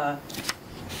with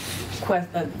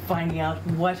finding out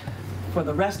what, for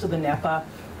the rest of the NEPA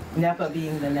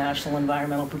being the National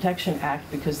Environmental Protection Act,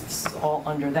 because it's all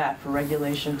under that for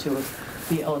regulation to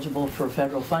be eligible for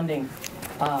federal funding,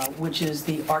 which is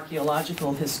the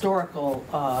archaeological historical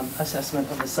assessment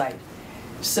of the site.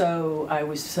 So I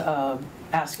was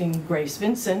asking Grace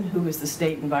Vinson, who is the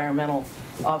state environmental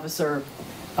officer,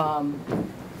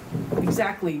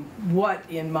 exactly what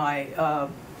in my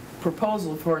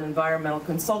proposal for an environmental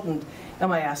consultant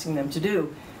am I asking them to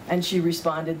do. And she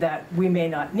responded that we may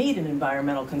not need an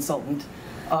environmental consultant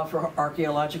for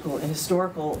archaeological and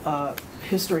historical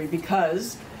history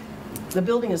because the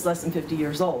building is less than 50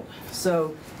 years old.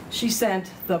 So she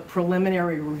sent the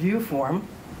preliminary review form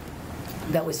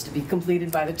that was to be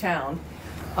completed by the town,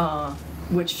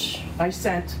 which I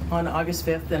sent on August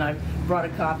 5th, and I brought a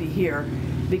copy here,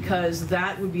 because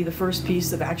that would be the first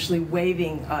piece of actually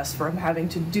waiving us from having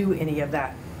to do any of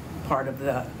that part of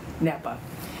the NEPA.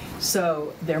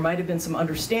 So there might have been some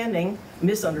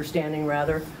misunderstanding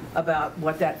rather, about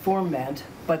what that form meant,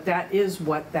 but that is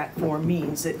what that form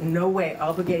means. It in no way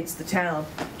obligates the town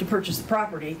to purchase the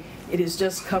property. It is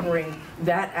just covering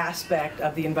that aspect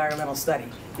of the environmental study,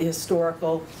 the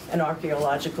historical and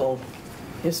archaeological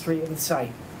history of the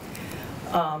site.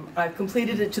 I've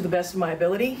completed it to the best of my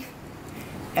ability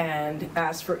and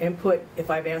asked for input if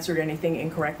I've answered anything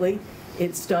incorrectly.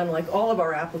 It's done like all of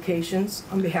our applications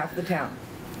on behalf of the town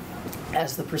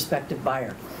as the prospective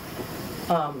buyer.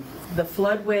 The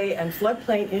floodway and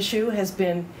floodplain issue has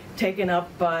been taken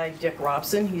up by Dick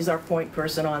Robson. He's our point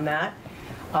person on that.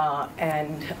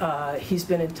 And he's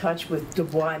been in touch with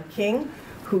Dubois and King,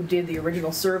 who did the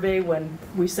original survey when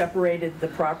we separated the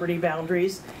property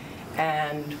boundaries.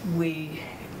 And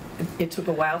it took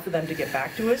a while for them to get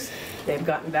back to us. They've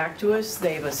gotten back to us.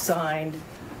 They've assigned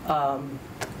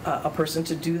a person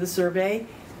to do the survey,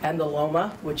 and the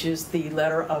LOMA, which is the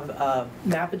letter of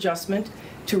map adjustment,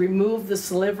 to remove the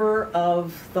sliver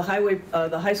of the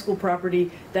high school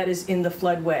property that is in the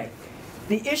floodway.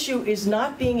 The issue is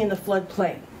not being in the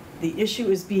floodplain. The issue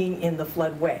is being in the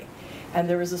floodway. And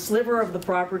there is a sliver of the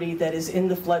property that is in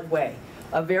the floodway,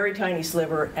 a very tiny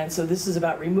sliver, and so this is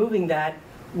about removing that,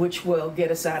 which will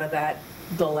get us out of that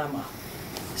dilemma.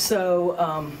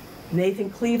 So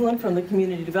Nathan Cleveland from the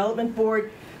Community Development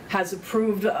Board has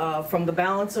approved from the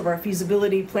balance of our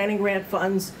feasibility planning grant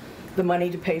funds the money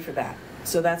to pay for that.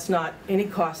 So that's not any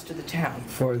cost to the town.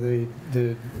 For the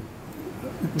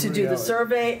To do the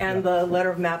survey and the letter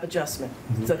of map adjustment.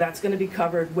 So that's going to be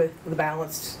covered with the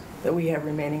balance that we have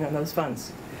remaining on those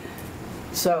funds.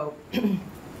 So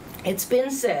it's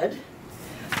been said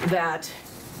that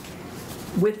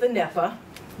with the NEPA,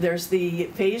 there's the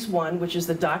phase 1, which is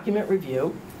the document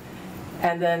review,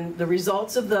 and then the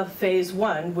results of the phase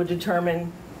 1 would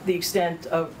determine the extent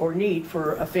of, or need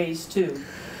for a phase 2,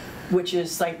 which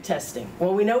is site testing.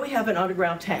 Well, we know we have an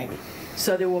underground tank,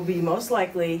 so there will be most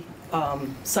likely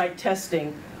site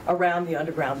testing around the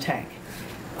underground tank.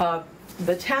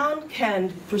 The town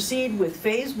can proceed with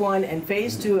phase 1 and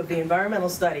phase 2 of the environmental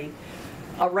study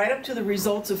right up to the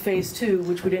results of phase 2,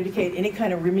 which would indicate any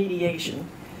kind of remediation,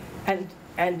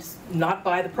 and not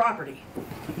buy the property.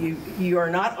 You are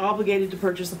not obligated to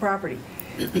purchase the property.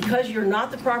 Because you're not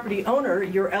the property owner,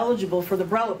 you're eligible for the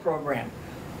BRELA program.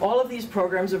 All of these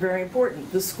programs are very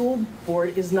important. The school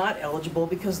board is not eligible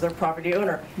because they're property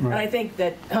owner. Right. And I think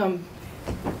that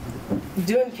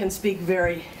Dune can speak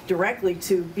very directly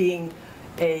to being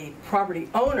a property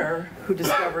owner who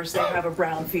discovers they have a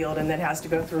brown field and then has to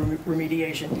go through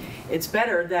remediation. It's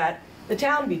better that the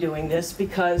town be doing this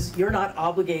because you're not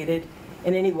obligated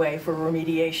in any way for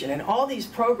remediation. And all these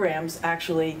programs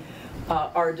actually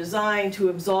are designed to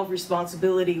absolve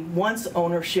responsibility once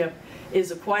ownership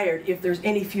is acquired if there's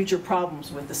any future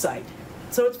problems with the site.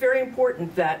 So it's very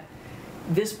important that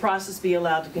this process be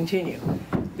allowed to continue.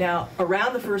 Now,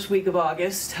 around the first week of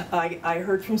August, I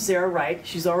heard from Sarah Wright.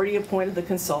 She's already appointed the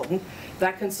consultant.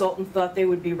 That consultant thought they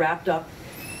would be wrapped up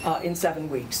in 7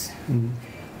 weeks.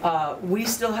 Mm-hmm. We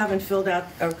still haven't filled out,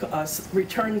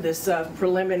 returned this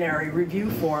preliminary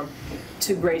review form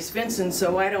to Grace Vincent,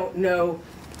 so I don't know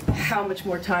how much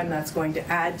more time that's going to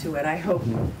add to it. I hope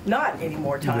not any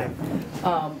more time.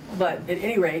 But at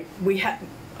any rate,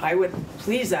 I would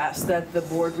please ask that the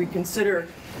board reconsider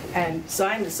and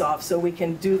sign this off so we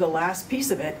can do the last piece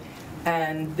of it,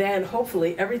 and then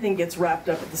hopefully everything gets wrapped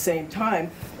up at the same time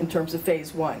in terms of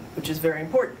phase 1, which is very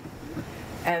important.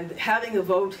 And having a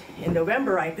vote in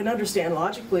November, I can understand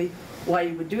logically why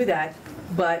you would do that,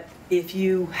 but if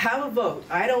you have a vote,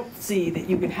 I don't see that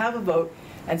you can have a vote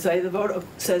and say the vote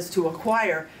says to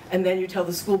acquire, and then you tell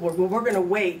the school board, well, we're going to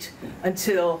wait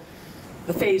until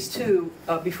the phase 2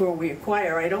 before we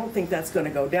acquire. I don't think that's going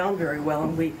to go down very well,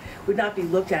 and we would not be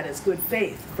looked at as good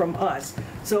faith from us.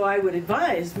 So I would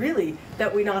advise, really,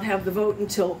 that we not have the vote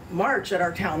until March at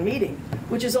our town meeting,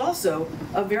 which is also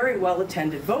a very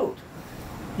well-attended vote,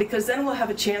 because then we'll have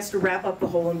a chance to wrap up the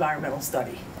whole environmental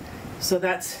study. So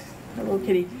that's, hello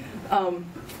Kitty,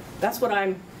 that's what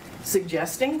I'm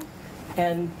suggesting.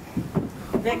 And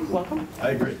Nick, welcome.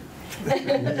 I agree.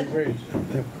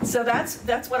 So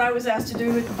that's what I was asked to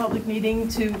do at the public meeting,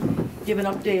 to give an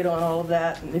update on all of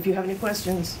that. And if you have any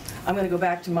questions, I'm going to go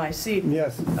back to my seat.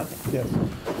 Yes. Okay. Yes.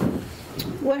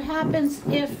 What happens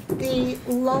if the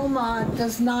LOMA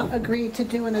does not agree to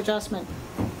do an adjustment?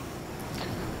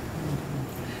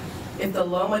 If the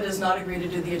LOMA does not agree to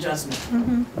do the adjustment?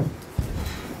 Mm-hmm.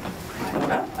 I don't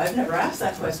know. I've never asked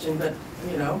that question, but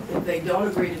you know, if they don't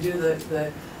agree to do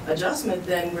the adjustment,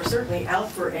 then we're certainly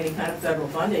out for any kind of federal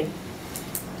funding.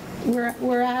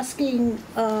 We're asking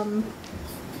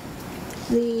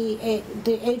the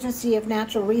Agency of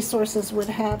Natural Resources would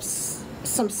have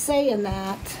some say in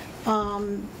that.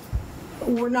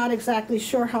 We're not exactly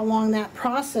sure how long that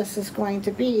process is going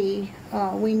to be.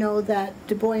 We know that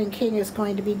Du Bois and King is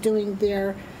going to be doing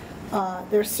their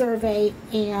survey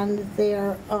and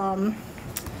their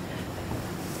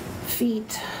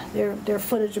feet, their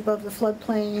footage above the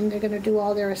floodplain. They're going to do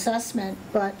all their assessment.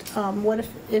 But what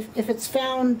if it's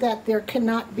found that there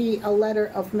cannot be a letter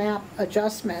of map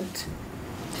adjustment?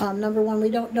 Number one, we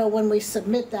don't know when we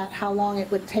submit that how long it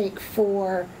would take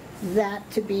for that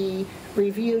to be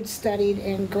reviewed, studied,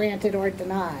 and granted or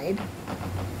denied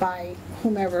by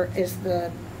whomever is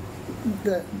the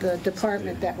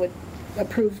department that would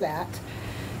approve that.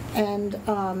 And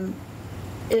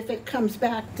if it comes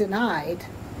back denied,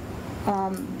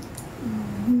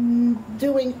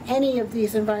 doing any of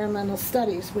these environmental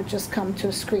studies would just come to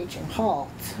a screeching halt.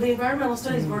 The environmental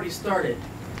studies have already started,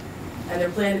 and they're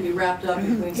planned to be wrapped up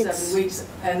between 7 weeks,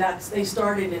 and they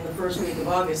started in the first week of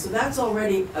August, so that's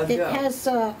already a go. It has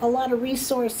a lot of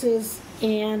resources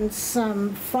and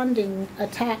some funding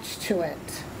attached to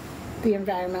it, the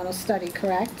environmental study,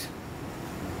 correct?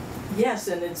 Yes,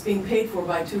 and it's being paid for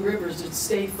by Two Rivers. It's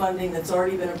state funding that's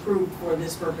already been approved for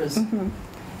this purpose. Mm-hmm.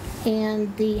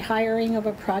 And the hiring of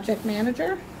a project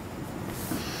manager?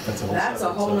 That's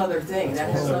a whole other thing.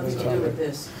 That has nothing to do with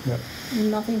this. Yep.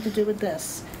 Nothing to do with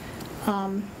this.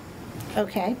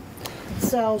 Okay.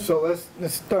 So,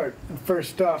 let's start.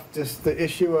 First off, just the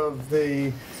issue of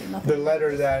the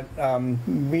letter that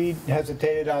we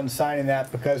hesitated on signing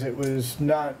that because it was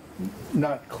not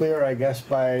clear, I guess,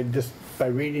 by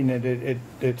reading it.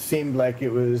 It seemed like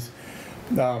it was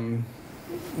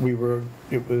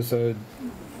it was a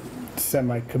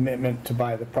semi-commitment to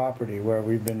buy the property where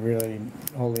we've been really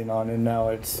holding on, and now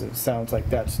it sounds like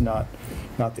that's not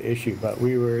the issue. But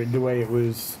the way it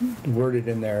was worded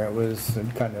in there, it was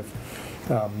kind of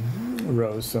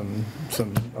rose some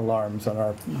alarms on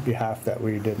our behalf that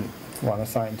we didn't want to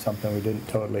sign something we didn't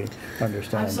totally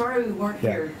understand. I'm sorry we weren't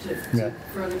here to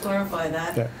further clarify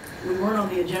that. Yeah. We weren't on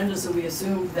the agenda, so we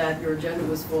assumed that your agenda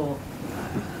was full.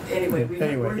 Anyway,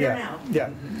 we're here now. Yeah,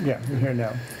 we're here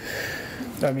now.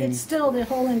 I mean, it's still, the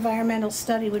whole environmental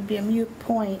study would be a moot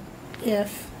point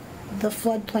if the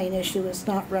floodplain issue is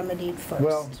not remedied first.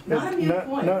 Well,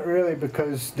 not really,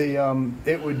 because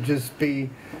it would just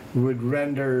would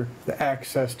render the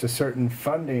access to certain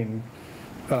funding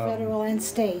federal and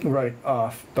state right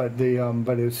off, but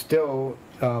it's still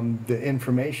the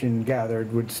information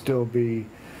gathered would still be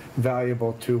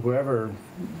valuable to whoever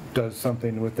does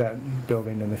something with that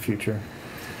building in the future.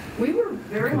 We were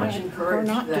very much encouraged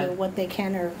or not that do what they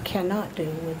can or cannot do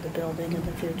with the building in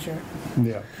the future.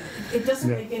 Yeah. It doesn't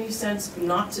make any sense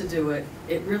not to do it.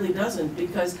 It really doesn't,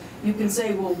 because you can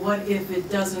say, well, what if it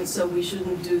doesn't, so we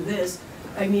shouldn't do this?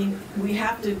 I mean, we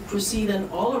have to proceed in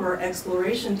all of our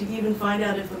exploration to even find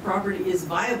out if the property is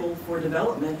viable for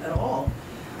development at all.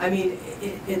 I mean,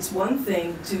 it's one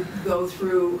thing to go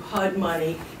through HUD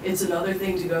money. It's another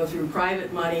thing to go through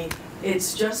private money.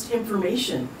 It's just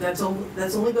information. That's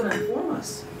only going to inform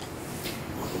us.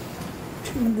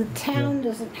 The town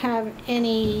doesn't have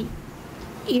any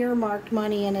earmarked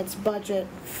money in its budget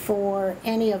for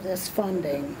any of this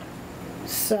funding.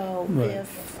 So right.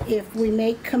 if we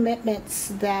make commitments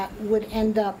that would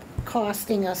end up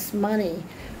costing us money,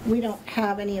 we don't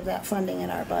have any of that funding in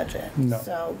our budget. No.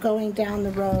 So going down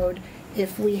the road,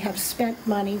 if we have spent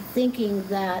money thinking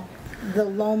that the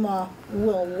LOMA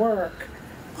will work,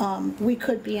 we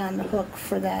could be on the hook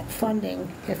for that funding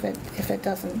if it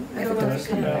doesn't. I don't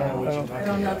understand. I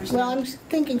don't understand. Well, I'm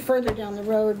thinking further down the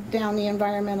road, down the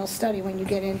environmental study, when you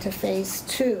get into phase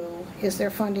 2, is there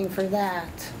funding for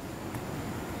that?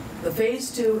 The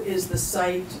phase 2 is the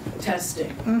site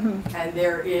testing, and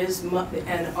there is,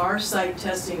 and our site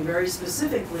testing very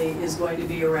specifically is going to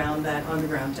be around that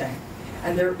underground tank.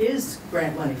 And there is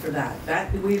grant money for that.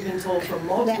 That we've been told from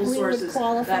multiple sources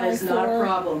that is not a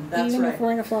problem. That's even right. if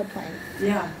we're in a floodplain.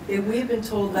 Yeah, we've been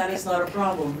told that is not a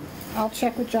problem. I'll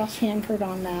check with Josh Hanford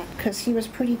on that, because he was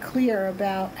pretty clear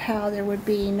about how there would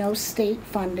be no state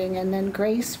funding, and then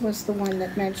Grace was the one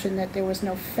that mentioned that there was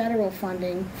no federal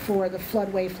funding for the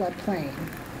floodplain.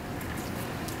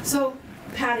 So,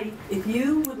 Patty, if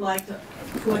you would like to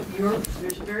put your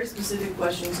very specific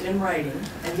questions in writing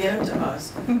and get them to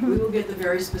us, we will get the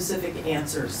very specific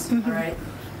answers, all right?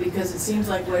 Because it seems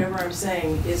like whatever I'm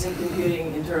saying isn't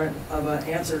computing in terms of an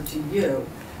answer to you.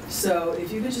 So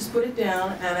if you could just put it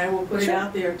down, and I will put it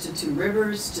out there to Two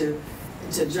Rivers,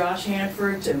 to Josh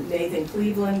Hanford, to Nathan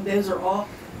Cleveland.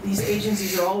 These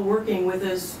agencies are all working with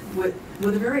us with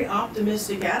a very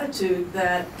optimistic attitude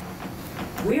that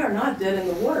we are not dead in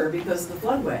the water because of the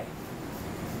floodway.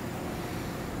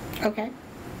 Okay.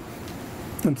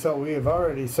 And so we have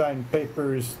already signed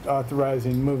papers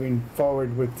authorizing moving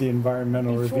forward with the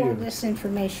environmental review. Before this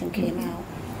information came out.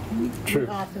 True. We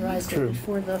authorized it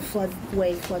before the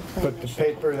floodplain. But the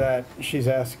paper that she's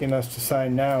asking us to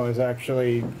sign now is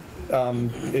actually,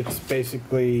 it's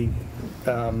basically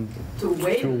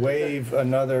to waive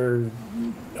another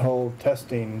whole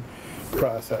testing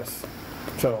process.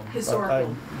 So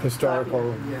historical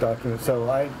document. So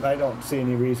I don't see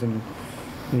any reason,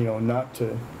 not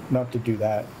to do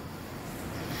that.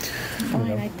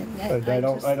 Fine,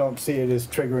 I don't see it as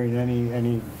triggering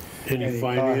any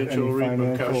financial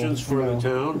repercussions for the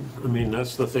town? I mean,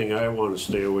 that's the thing I want to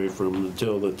stay away from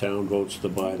until the town votes to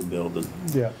buy the building.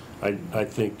 Yeah. I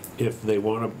think if they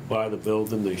want to buy the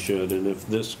building, they should, and if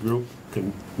this group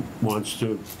wants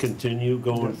to continue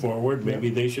going forward,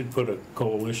 maybe they should put a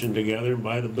coalition together and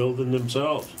buy the building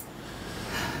themselves.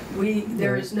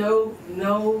 There is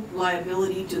no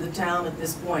liability to the town at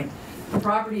this point. The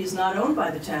property is not owned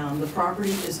by the town. The property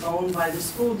is owned by the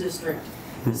school district.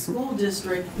 The school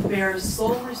district bears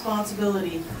sole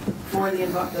responsibility for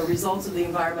the results of the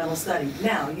environmental study.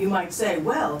 Now, you might say,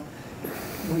 well,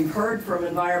 we've heard from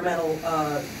environmental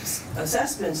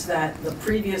assessments that the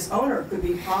previous owner could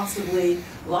be possibly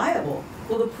liable.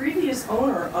 Well, the previous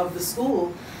owner of the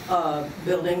school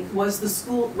building was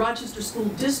the Rochester School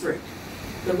District.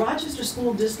 The Rochester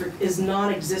School District is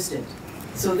non-existent.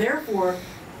 So therefore,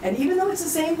 and even though it's the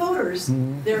same voters,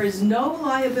 there is no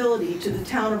liability to the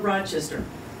town of Rochester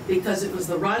because it was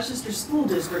the Rochester School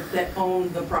District that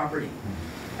owned the property.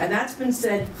 And that's been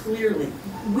said clearly.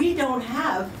 We don't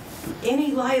have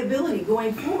any liability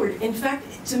going forward. In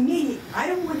fact, to me,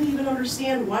 I wouldn't even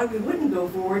understand why we wouldn't go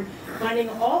forward, finding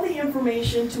all the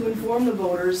information to inform the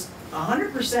voters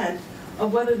 100%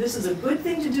 of whether this is a good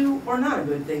thing to do or not a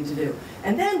good thing to do.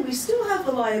 And then we still have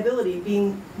the liability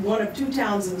being one of 2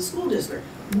 towns in the school district.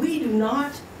 We do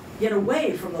not get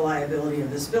away from the liability of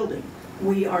this building.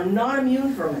 We are not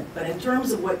immune from it. But in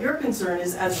terms of what your concern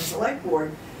is as a select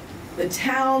board, the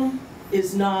town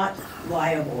is not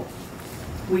liable.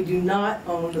 We do not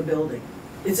own the building.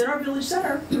 It's in our village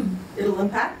center. It'll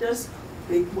impact us.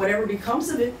 Whatever becomes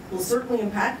of it will certainly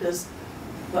impact us.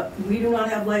 But we do not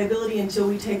have liability until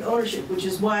we take ownership, which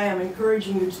is why I'm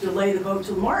encouraging you to delay the vote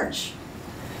till March.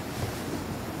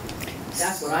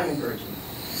 That's what I'm encouraging.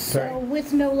 So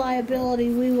with no liability,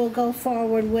 we will go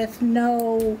forward with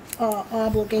no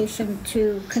obligation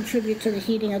to contribute to the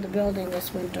heating of the building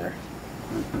this winter.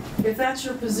 If that's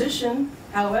your position,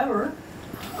 however,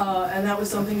 and that was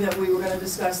something that we were going to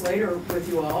discuss later with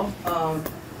you all,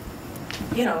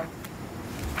 you know,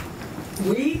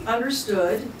 we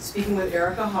understood, speaking with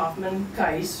Erica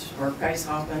Hoffman-Keiss, or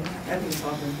Keiss-Hoffman, I think it's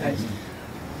Hoffman-Keiss,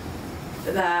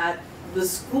 that the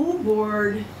school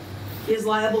board is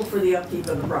liable for the upkeep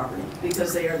of the property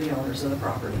because they are the owners of the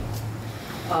property.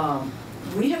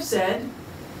 We have said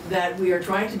that we are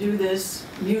trying to do this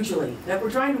mutually, that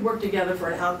we're trying to work together for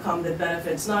an outcome that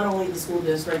benefits not only the school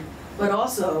district, but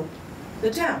also the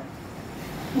town.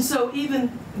 And so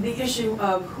even the issue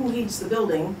of who heats the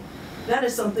building, that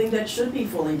is something that should be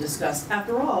fully discussed.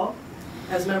 After all,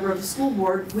 as a member of the school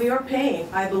board, we are paying,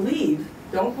 I believe,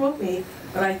 don't quote me,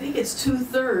 but I think it's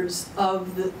 2/3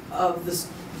 of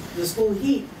the school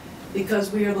heat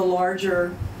because we are the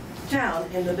larger town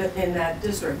in that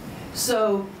district.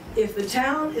 So if the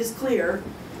town is clear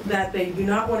that they do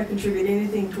not want to contribute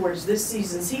anything towards this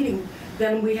season's heating,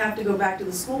 then we have to go back to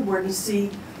the school board and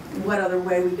see what other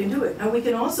way we can do it. And we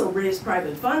can also raise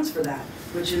private funds for that,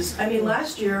 which is, I mean,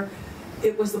 last year,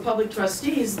 it was the public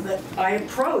trustees that I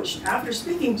approached after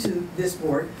speaking to this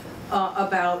board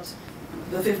about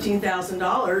the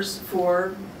 $15,000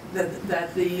 for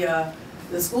that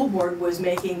the school board was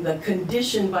making the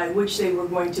condition by which they were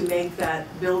going to make that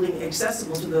building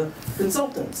accessible to the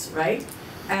consultants, right?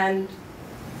 And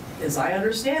as I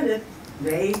understand it,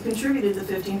 they contributed the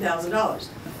 $15,000.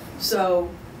 So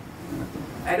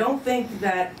I don't think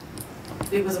that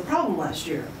it was a problem last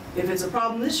year. If it's a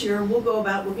problem this year, we'll go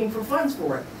about looking for funds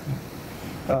for it.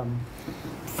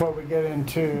 Before we get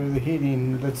into the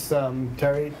heating, let's,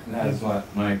 Terry? That's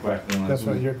what my question was. That's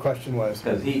what your question was.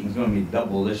 Because heating's gonna be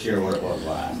double this year what it was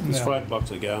last. It's Yeah.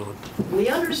 $5 a gallon. We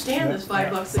understand it's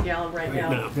 $5 a gallon right now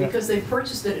now. because they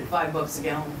purchased it at $5 a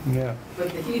gallon, Yeah. but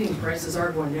the heating prices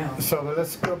are going down. So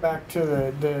let's go back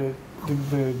to the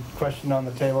question on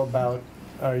the table about,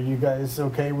 are you guys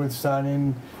okay with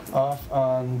signing off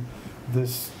on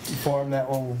this form that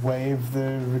will waive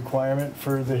the requirement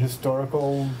for the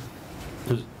historical?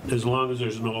 As long as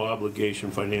there's no obligation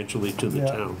financially to the Yeah,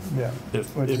 town. Yeah,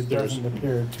 If which if it there's, doesn't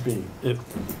appear to be. if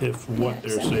what Yeah,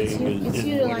 they're so saying is. it's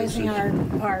utilizing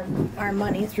our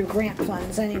money through grant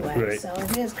funds anyway, Right. so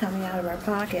it is coming out of our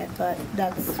pocket, but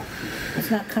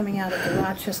it's not coming out of the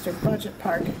Rochester budget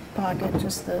pocket,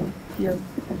 just your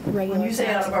regular. When you say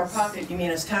out of our taxes. pocket, you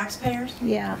mean as taxpayers?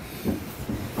 Yeah,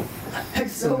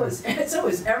 So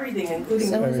is everything, including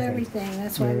so is Everything. everything,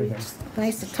 that's why Everything. it's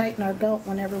nice to tighten our belt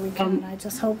whenever we can. I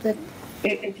just hope that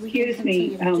Excuse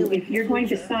me, if you're going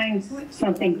to sign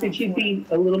something, could you be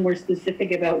a little more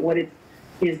specific about what it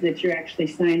is that you're actually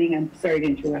signing? I'm sorry to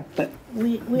interrupt, but.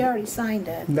 we already signed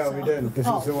it. No, so- we didn't. This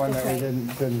Oh, is the one that we okay.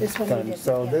 didn't This one we sign. didn't,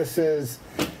 So yeah. this is,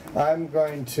 I'm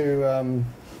going to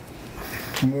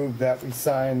move that we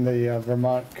sign the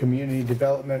Vermont Community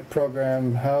Development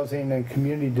Program Housing and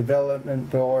Community Development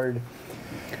Board,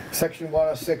 Section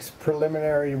 106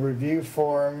 Preliminary Review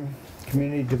Form,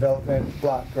 Community Development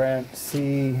Block Grant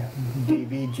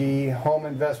CDBG, Home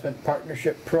Investment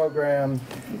Partnership Program,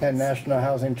 and National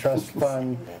Housing Trust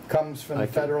Fund, comes from the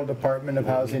Federal Department of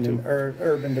Housing and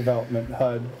Urban Development,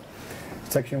 HUD.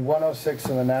 Section 106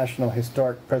 of the National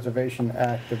Historic Preservation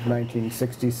Act of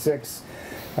 1966.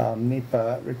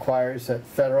 NEPA requires that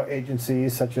federal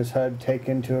agencies such as HUD take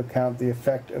into account the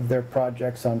effect of their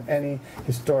projects on any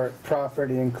historic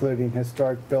property, including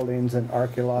historic buildings and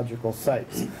archaeological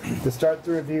sites. To start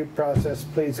the review process,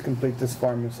 please complete this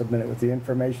form and submit it with the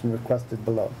information requested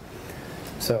below.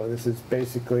 So this is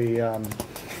basically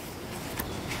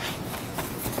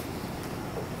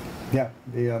Yeah,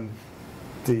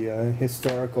 the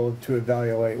historical, to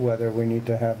evaluate whether we need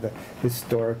to have the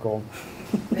historical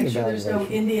Make sure there's no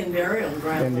evaluation. Indian burial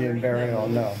ground. Indian burial,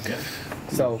 no.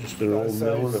 So. Just an old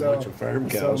mill and a bunch of farm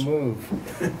cows. So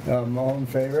move. All in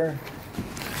favor?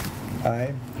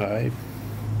 Aye, I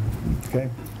okay.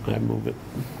 move it.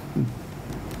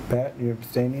 Pat, you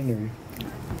abstaining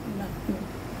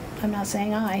I'm not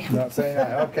saying aye. or not saying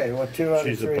aye? Okay, well, 2 out of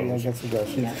She's 3, I opposed. guess we go.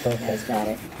 She's Yeah, you guys opposed. got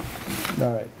it.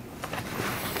 All right.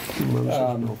 Well,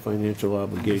 there's no financial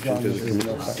obligation to as long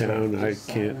the as there's town. I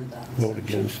can't vote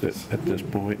against it at this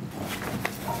point.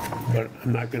 But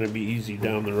I'm not gonna be easy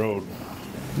down the road.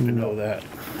 I know that.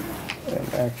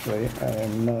 And actually, I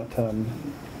am not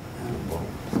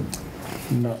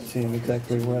seeing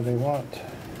exactly where they want. Do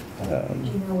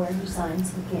you know where he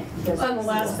signs? He can't. He doesn't- On the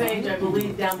last page, I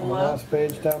believe, down On the below. last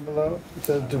page down below, it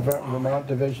says Vermont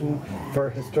Division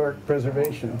for Historic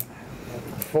Preservation.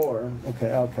 4,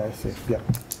 okay, I see, yeah.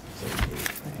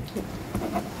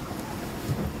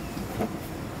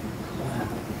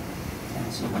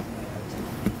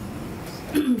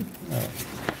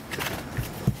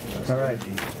 All right,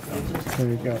 there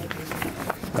you go.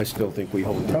 I still think we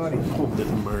hold Tony. it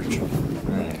in March.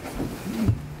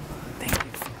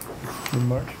 In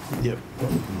March? Yep. I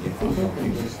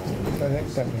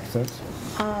think that makes sense.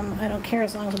 I don't care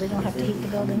as long as we don't have to heat the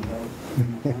building.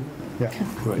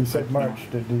 Yeah, you said March,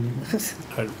 did you?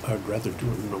 I'd rather do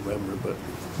it in November, but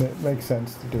It makes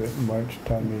sense to do it in March,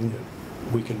 town meeting.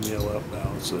 we can mail out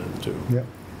ballots then too. Yep.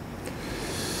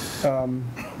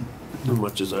 As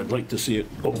much as I'd like to see it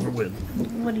over with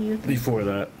What do you think? before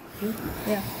that.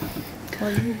 Yeah.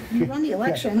 Well, you run the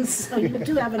elections, so you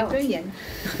do have an opinion.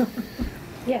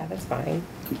 Yeah, that's fine.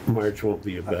 March won't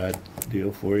be a bad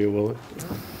deal for you, will it?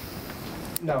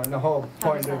 No, and the whole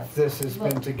point of this has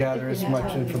been to gather as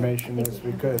much information as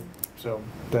we could, so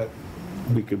that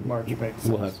We could, March makes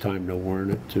we'll sense. have time to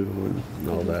warn it too and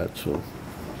all that, so.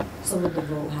 So would the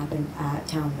vote happen at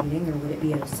town meeting, or would it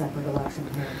be at a separate election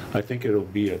here? I think it'll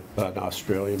be an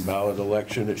Australian ballot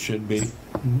election, it should be.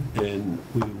 And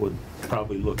we would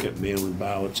probably look at mailing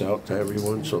ballots out to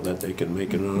everyone so that they can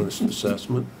make an honest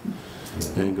assessment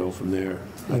and go from there.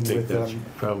 I And think with that's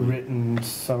probably, written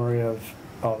summary of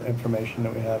all the information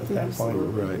that we have at that point.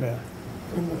 Right. Yeah.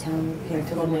 And the town would pay I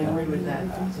for the totally agree mailing? with that.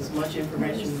 As much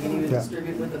information we can even Yeah.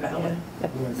 distribute with the ballot. The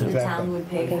Exactly. town would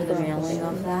pay for the mailing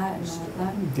of that and all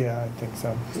of that? Yeah, I think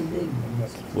so.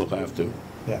 That's- we'll have to.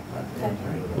 Yeah.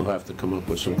 We'll have to come up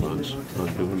with some funds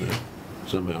on doing that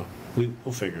somehow. We'll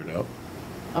figure it out.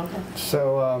 Okay.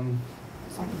 So,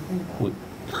 Something to think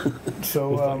about. so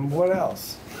what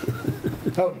else?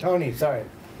 Oh, Tony, sorry.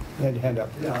 You had your hand up.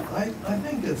 Yeah, I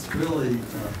think it's really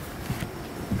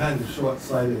kind of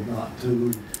short-sighted not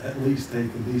to at least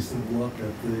take a decent look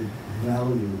at the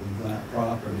value of that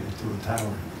property to the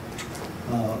town.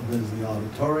 There's the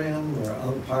auditorium, there are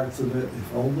other parts of it,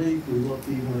 if only we looked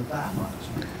even at that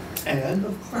much. And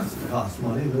of course it costs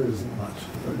money, there isn't much,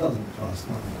 it doesn't cost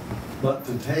money. But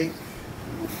to take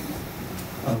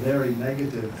a very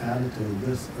negative attitude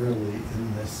this early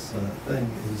in this thing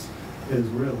is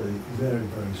really very,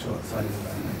 very short-sighted,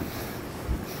 I think.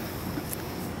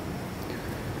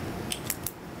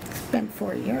 It's been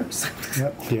 4 years.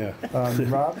 Yep. Yeah.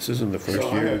 Rob? This isn't the first So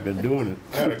I year had- we've been doing it.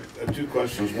 I had two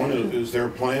questions. One is there a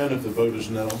plan if the vote is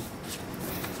no?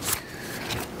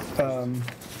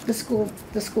 The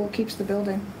school keeps the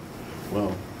building.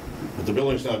 Well, if the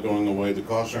building's not going away, the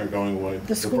costs aren't going away, The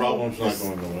the school- problem's not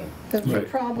going away. The Right.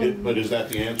 problem, But is that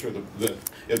the answer?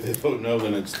 If they vote no,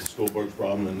 then it's the school board's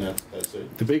problem and that's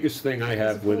it? The biggest thing I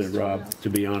have with it, Rob, to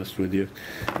be honest with you,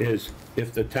 is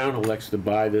if the town elects to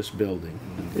buy this building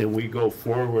and we go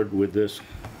forward with this,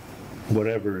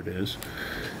 whatever it is,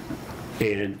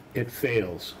 and it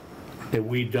fails, and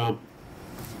we dump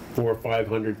 400,000 or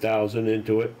 500,000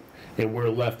 into it, and we're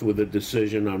left with a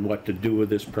decision on what to do with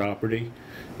this property,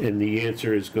 and the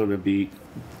answer is gonna be,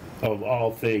 of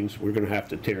all things, we're gonna have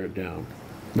to tear it down.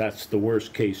 That's the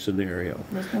worst case scenario.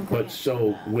 There's no But grants.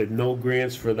 so, with no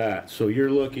grants for that, so you're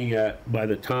looking at, by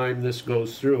the time this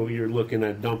goes through, you're looking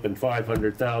at dumping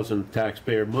 500,000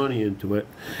 taxpayer money into it,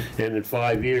 and in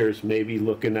 5 years, maybe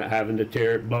looking at having to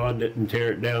tear it, bond it, and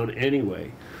tear it down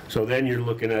anyway. So then you're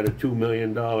looking at a $2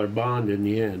 million bond in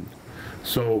the end.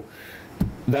 So,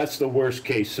 that's the worst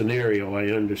case scenario, I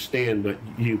understand, but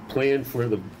you plan for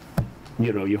the,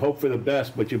 you hope for the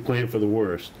best, but you plan for the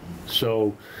worst.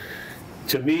 So,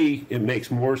 to me, it makes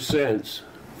more sense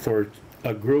for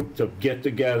a group to get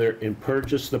together and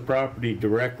purchase the property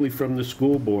directly from the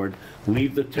school board,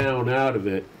 leave the town out of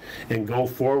it, and go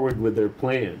forward with their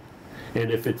plan.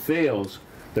 And if it fails,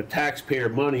 the taxpayer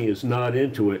money is not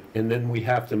into it, and then we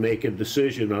have to make a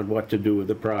decision on what to do with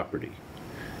the property.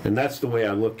 And that's the way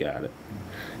I look at it.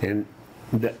 And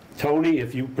Tony,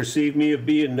 if you perceive me of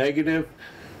being negative,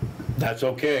 that's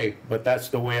okay, but that's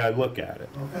the way I look at it.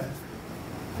 Okay.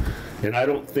 And I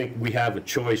don't think we have a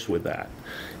choice with that.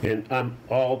 And I'm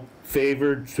all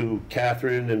favored to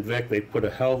Catherine and Vic. They put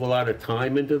a hell of a lot of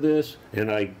time into this,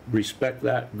 and I respect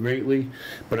that greatly.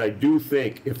 But I do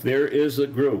think if there is a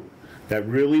group that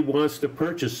really wants to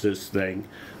purchase this thing,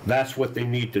 that's what they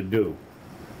need to do.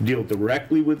 Deal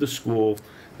directly with the school,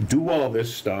 do all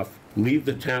this stuff, leave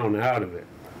the town out of it.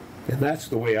 And that's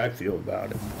the way I feel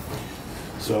about it.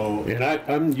 So,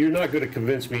 And you're not gonna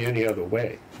convince me any other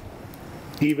way.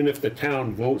 Even if the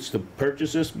town votes to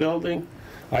purchase this building,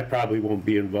 I probably won't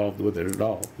be involved with it at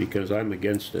all, because I'm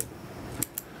against it.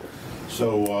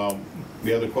 so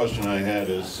the other question I had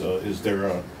is there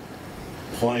a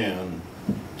plan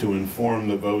to inform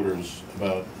the voters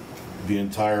about the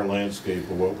entire landscape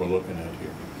of what we're looking at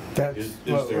here? That's Is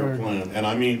what there a plan? And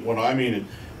I mean, what I mean,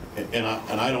 and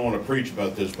I don't want to preach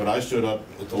about this, but I stood up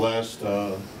at the last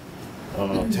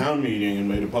town meeting and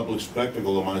made a public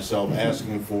spectacle of myself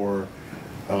asking for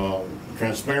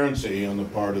transparency on the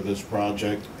part of this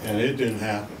project, and it didn't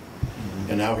happen.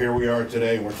 And now here we are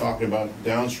today, and we're talking about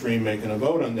downstream making a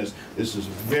vote on this. This is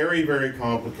very, very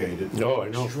complicated. No, I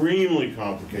know. Extremely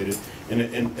complicated,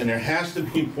 and there has to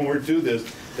be more to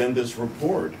this than this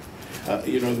report.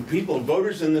 You know, the people,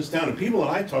 voters in this town, the people that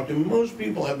I talk to, most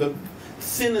people have the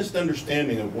thinnest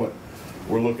understanding of what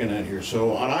we're looking at here.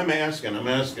 So, and I'm asking,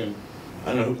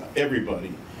 I know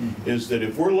everybody, is that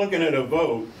if we're looking at a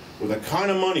vote with the kind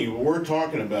of money we're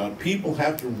talking about, people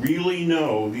have to really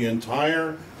know the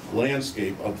entire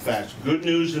landscape of facts, good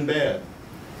news and bad.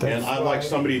 And I'd like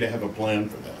somebody to have a plan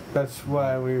for that. That's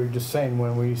why we were just saying,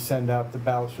 when we send out the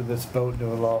ballots for this vote, it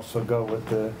will also go with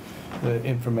the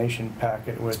information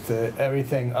packet with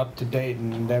everything up to date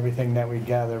and everything that we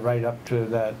gather right up to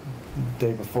that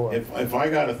day before. If I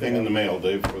got a thing in the mail,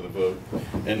 Dave, for the vote,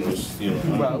 and it was, you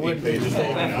know, Well, 8 pages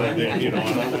long, you know,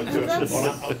 and I went through it.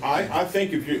 Well, I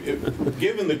think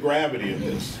given the gravity of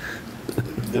this,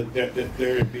 that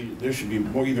there should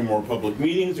be either more public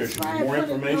meetings, there should be more information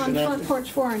I out put it on there. Front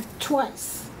Porch Forum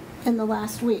twice in the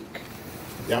last week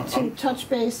Yeah, to touch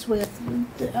base with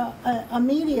a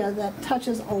media that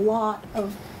touches a lot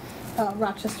of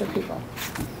Rochester people.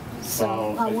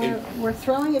 So we're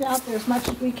throwing it out there as much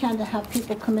as we can to have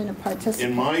people come in and participate.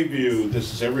 in my view,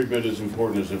 this is every bit as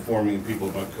important as informing people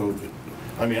about COVID.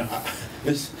 I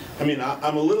mean,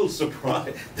 I'm a little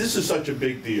surprised. This is such a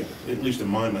big deal, at least in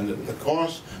my mind. The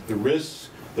cost, the risks,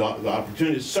 the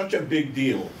opportunity is such a big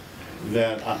deal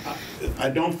that I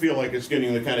don't feel like it's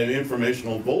getting the kind of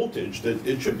informational voltage that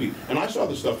it should be. And I saw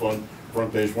the stuff on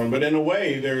Front Page Forum, but in a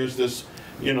way, there's this,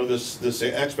 you know, this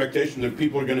expectation that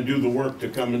people are going to do the work to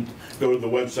come and go to the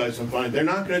websites and find. They're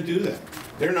not going to do that.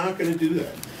 They're not going to do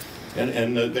that,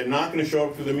 and they're not going to show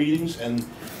up for the meetings.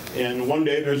 And one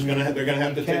day they're going to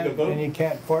have to take a vote. And you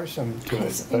can't force them to it.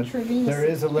 It's But intravenous. there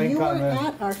is a link on You were the.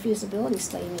 at our feasibility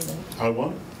study meeting. I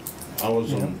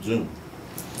was on Zoom.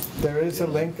 There is a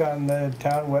link on the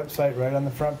town website, right on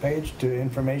the front page, to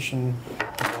information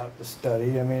about the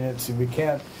study. I mean, we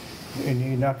can't, and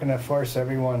you're not gonna force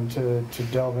everyone to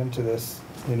delve into this,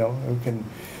 you know. We can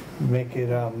make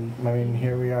it, I mean,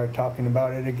 here we are talking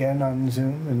about it again on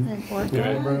Zoom and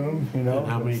Yeah. room, you know. And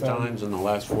how many it's, times in the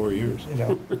last 4 years? You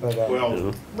know, but,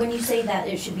 Well, When you say that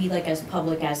it should be like as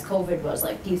public as COVID was,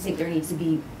 like, do you think there needs to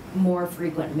be more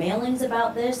frequent mailings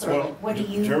about this, or well, like, what do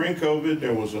you? during COVID,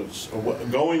 there was a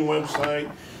going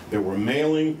website, there were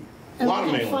mailing, a And lot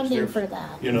of we had mailings. funding There- for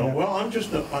that. You know, well,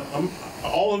 I'm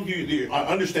all of you, I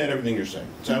understand everything you're saying.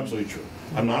 It's absolutely true.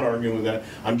 I'm not arguing with that.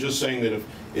 I'm just saying that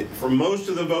for most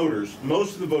of the voters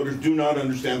do not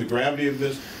understand the gravity of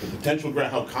this, the potential,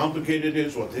 how complicated it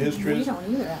is, what the history We is. don't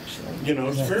either, actually. You know,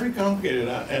 it's very complicated,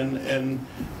 and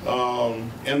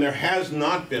there has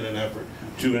not been an effort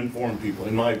to inform people,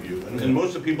 in my view. And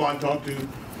most of the people I talk to,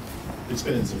 It's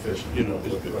been insufficient. you know,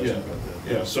 No question yeah, about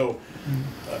that. yeah. So,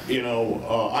 you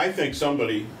know, I think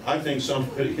somebody ought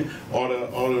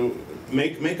to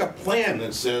make a plan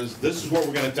that says, this is what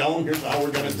we're going to tell them, here's how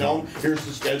we're going to tell them, here's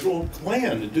the schedule,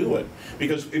 plan to do it.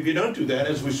 Because if you don't do that,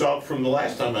 as we saw from the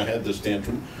last time I had this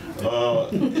tantrum,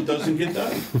 it doesn't get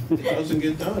done. It doesn't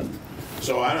get done.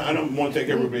 So I don't want to take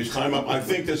everybody's time up. I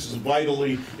think this is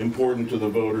vitally important to the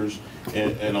voters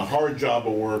and a hard job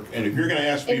of work. And if you're going to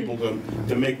ask people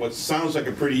to make what sounds like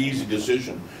a pretty easy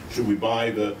decision, should we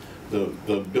buy the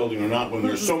building or not, when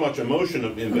there's so much emotion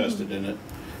invested in it,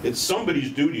 it's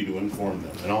somebody's duty to inform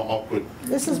them, and I'll quit.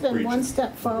 This has been preaching. one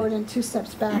step forward and two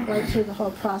steps back right through the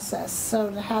whole process.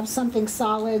 So to have something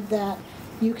solid that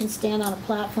you can stand on a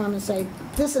platform and say,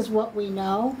 this is what we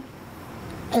know.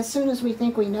 As soon as we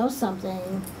think we know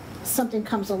something, something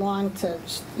comes along to,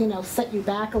 you know, set you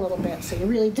back a little bit, so you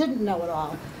really didn't know it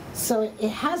all. So it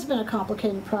has been a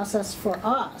complicated process for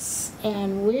us,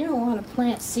 and we don't want to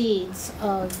plant seeds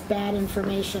of bad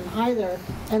information either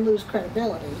and lose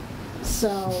credibility.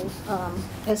 So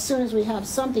as soon as we have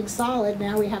something solid,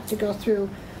 now we have to go through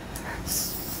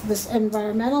this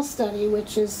environmental study,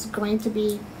 which is going to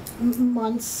be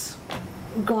months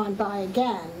gone by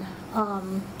again.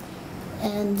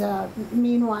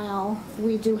 Meanwhile,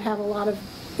 we do have a lot of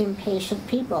impatient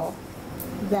people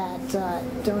that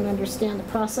don't understand the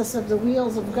process of the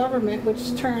wheels of government,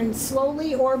 which turn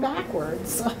slowly or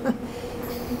backwards.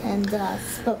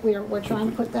 But we're trying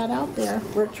to put that out there.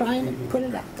 We're trying to put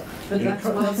it out there. But the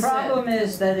problem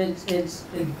is that it's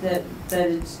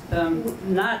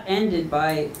not ended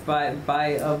by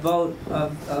a vote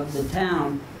of the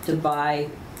town to buy,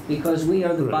 because we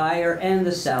are the buyer and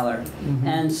the seller,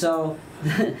 and so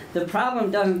the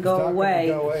problem doesn't go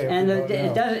away, and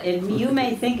it doesn't. You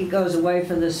may think it goes away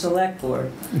for the select board,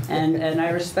 and I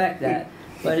respect that.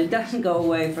 But it doesn't go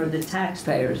away for the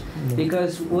taxpayers,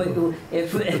 because it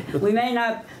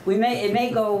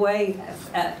may go away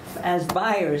as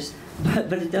buyers,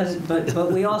 but it doesn't.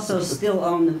 But we also still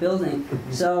own the building,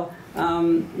 so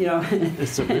you know.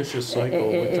 It's a vicious cycle.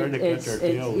 We're trying to cut our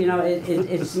tail. You know,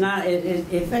 it's not.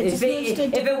 If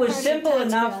it was simple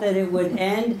enough that it would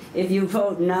end if you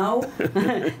vote no,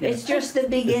 it's just the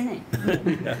beginning.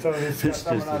 So it's got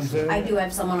someone on Zoom. I do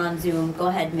have someone on Zoom. Go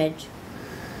ahead, Midge.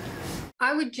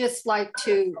 I would just like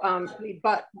to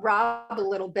rebut Rob a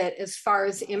little bit as far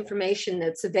as information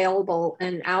that's available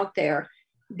and out there.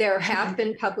 There have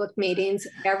been public meetings.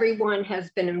 Everyone has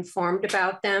been informed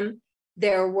about them.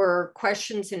 There were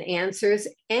questions and answers.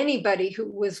 Anybody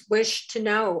who wished to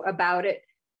know about it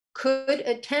could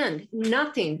attend.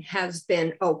 Nothing has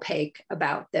been opaque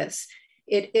about this.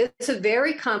 It is a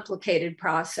very complicated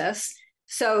process.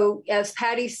 So as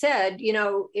Patty said, you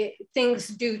know, things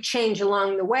do change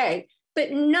along the way.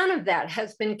 But none of that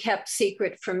has been kept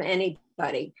secret from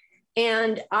anybody.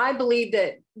 And I believe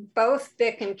that both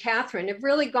Vic and Catherine have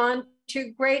really gone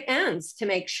to great ends to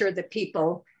make sure that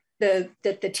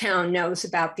that the town knows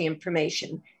about the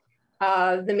information.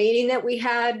 The meeting that we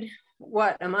had,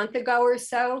 a month ago or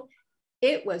so,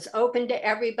 it was open to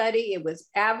everybody. It was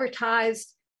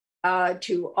advertised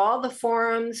to all the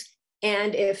forums.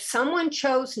 And if someone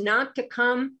chose not to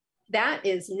come, that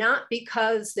is not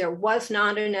because there was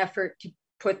not an effort to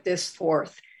put this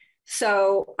forth.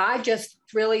 So I just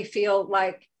really feel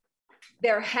like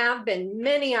there have been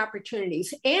many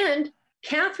opportunities, and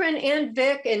Catherine and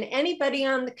Vic and anybody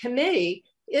on the committee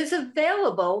is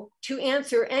available to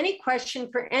answer any question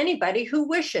for anybody who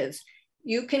wishes.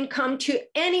 You can come to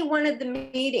any one of the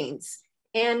meetings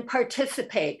and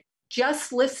participate.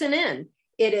 Just listen in.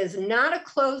 It is not a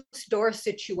closed door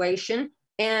situation.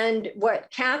 And what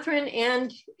Catherine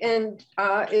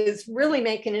is really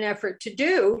making an effort to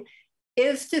do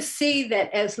is to see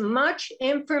that as much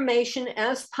information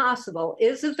as possible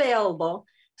is available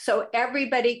so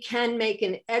everybody can make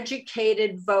an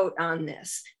educated vote on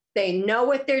this. They know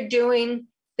what they're doing.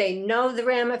 They know the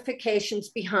ramifications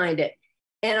behind it.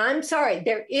 And I'm sorry,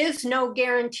 there is no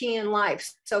guarantee in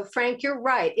life. So Frank, you're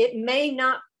right. It may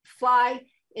not fly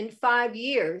in 5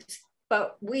 years,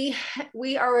 but we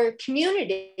are a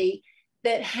community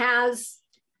that has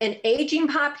an aging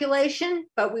population,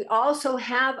 but we also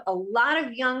have a lot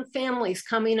of young families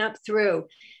coming up through.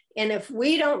 And if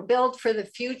we don't build for the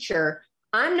future,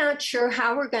 I'm not sure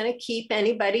how we're going to keep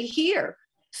anybody here.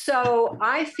 So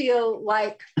I feel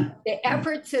like the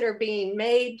efforts that are being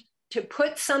made to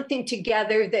put something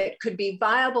together that could be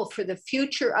viable for the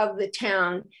future of the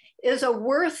town is a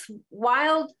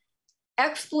worthwhile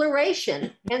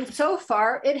exploration. And so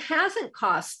far, it hasn't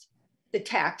cost the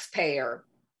taxpayer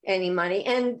any money.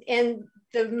 And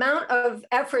the amount of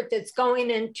effort that's going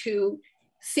into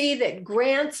see that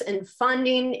grants and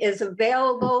funding is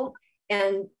available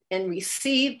and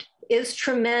received is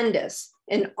tremendous.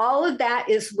 And all of that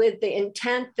is with the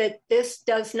intent that this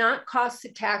does not cost the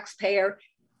taxpayer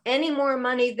any more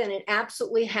money than it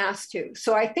absolutely has to.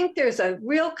 So I think there's a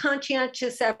real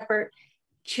conscientious effort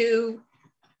to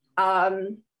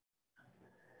have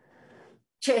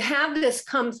this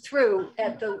come through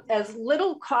at as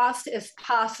little cost as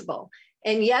possible.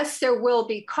 And yes, there will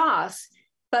be costs,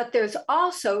 but there's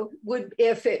also,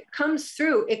 if it comes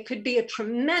through, it could be a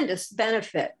tremendous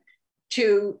benefit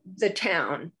to the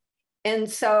town. And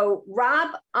so, Rob,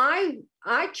 I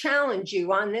challenge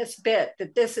you on this bit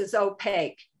that this is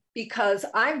opaque, because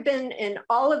I've been in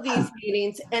all of these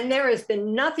meetings and there has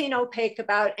been nothing opaque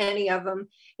about any of them.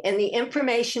 And the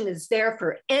information is there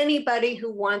for anybody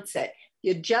who wants it.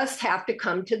 You just have to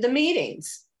come to the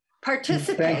meetings,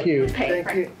 participate. Thank you.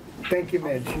 Thank you. Thank you,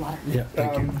 Mitch. Yeah,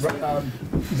 thank you.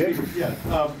 Vic?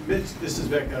 Mitch, this is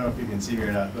Vic. I don't know if you can see me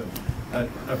or not, but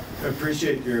I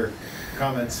appreciate your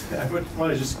comments. I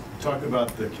want to just talk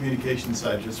about the communication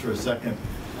side just for a second.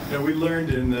 You know, we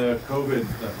learned in the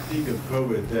peak of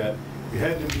COVID, that you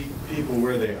had to meet people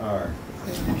where they are.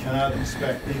 You cannot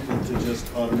expect people to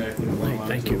just automatically go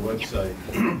onto the website.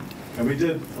 And we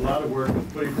did a lot of work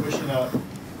with pushing out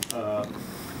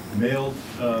mailed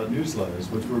newsletters,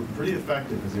 which were pretty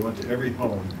effective because they went to every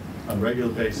home on a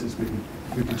regular basis.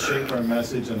 We could shape our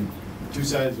message on two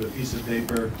sides of a piece of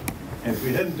paper. And if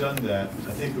we hadn't done that,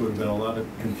 I think there would have been a lot of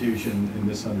confusion and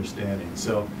misunderstanding.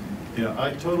 So, you know,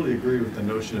 I totally agree with the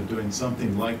notion of doing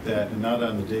something like that and not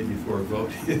on the day before a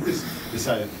vote is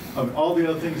decided. All the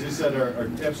other things you said are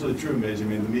absolutely true, Midge. I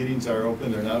mean, the meetings are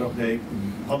open, they're not opaque.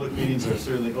 Public meetings are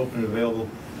certainly open and available.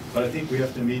 But I think we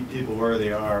have to meet people where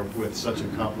they are with such a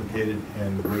complicated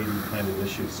and weighty kind of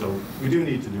issue. So we do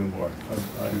need to do more.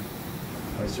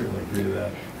 I certainly agree to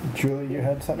that. Julie, you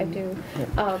had I something? do.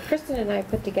 Kristen and I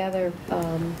put together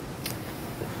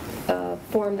a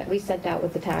form that we sent out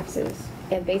with the taxes.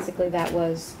 And basically that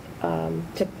was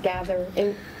to gather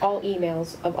in all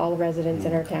emails of all the residents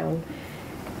in our town.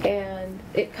 And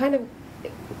it kind of,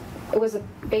 it was a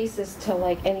basis to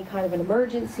like any kind of an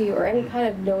emergency or any kind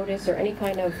of notice or any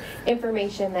kind of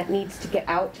information that needs to get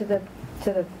out to the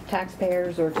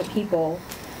taxpayers or to people.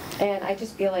 And I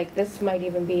just feel like this might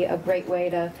even be a great way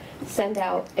to send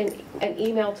out an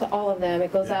email to all of them.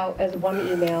 It goes out as one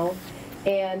email,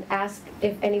 and ask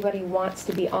if anybody wants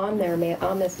to be on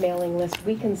this mailing list.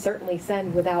 We can certainly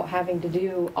send without having to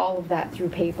do all of that through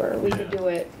paper. We could do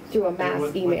it through a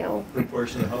mass email. What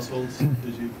proportion of households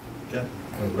did you get?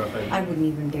 I wouldn't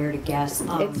even dare to guess.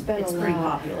 It's pretty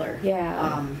popular.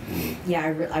 Yeah.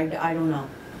 I don't know.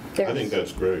 I think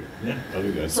that's great. Yeah, I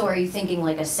think that's. So are you thinking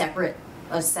like a separate?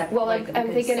 Well, I'm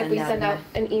thinking if we send out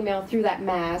an email through that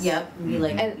mass, be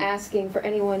like, and asking for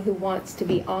anyone who wants to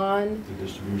be on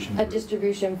a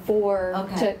distribution for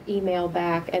to email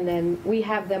back, and then we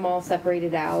have them all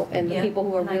separated out, and the people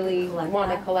who are really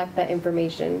want to collect that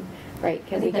information, right?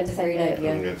 Because we can send it. I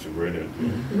think that's a great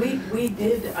idea. We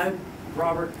did.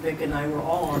 Robert, Vic, and I were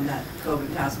all on that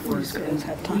COVID task force, and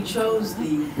we chose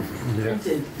the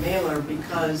printed mailer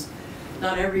because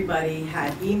not everybody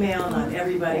had email, not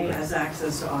everybody has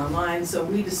access to online, so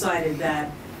we decided that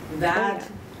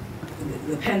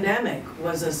the pandemic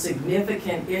was a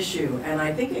significant issue, and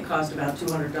I think it cost about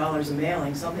 $200 a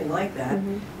mailing, something like that.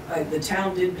 The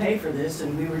town did pay for this,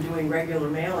 and we were doing regular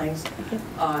mailings,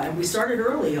 and we started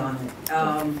early on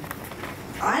it.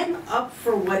 I'm up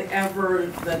for whatever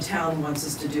the town wants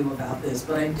us to do about this,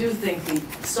 but I do think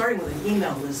starting with an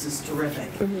email list is terrific,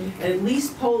 and at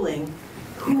least polling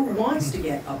who wants to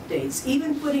get updates,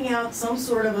 even putting out some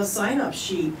sort of a sign-up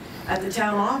sheet at the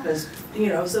town office, you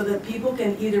know, so that people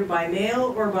can either by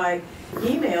mail or by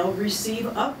email receive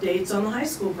updates on the high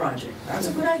school project. That's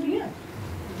a good idea.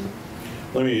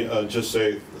 Let me just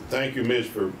say thank you, Mitch,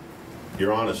 for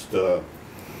your honest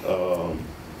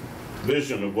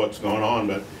vision of what's going on,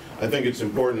 but I think it's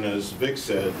important, as Vic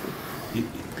said,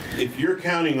 if you're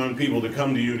counting on people to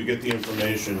come to you to get the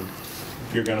information,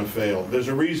 you're going to fail. There's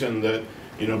a reason that,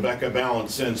 you know, Becca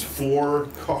Balance sends 4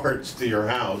 cards to your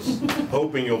house,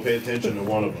 hoping you'll pay attention to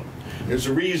one of them. There's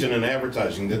a reason in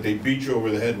advertising that they beat you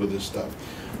over the head with this stuff.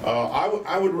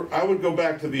 I would go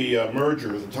back to the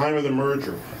merger, the time of the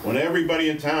merger, when everybody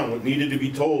in town needed to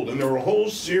be told, and there were a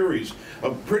whole series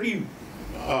of pretty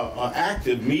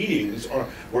active meetings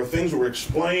where things were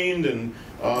explained, and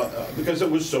because it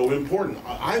was so important.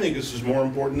 I think this is more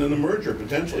important than the merger,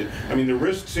 potentially. I mean, the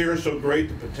risks here are so great,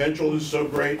 the potential is so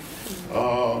great,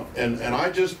 and I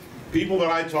just, people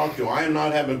that I talk to, I am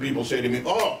not having people say to me,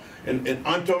 oh, and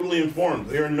I'm totally informed.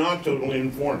 They are not totally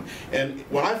informed. And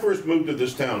when I first moved to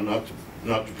this town,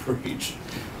 not to preach,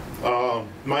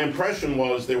 my impression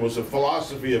was there was a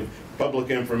philosophy of public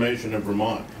information in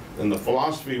Vermont, and the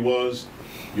philosophy was,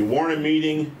 you warn a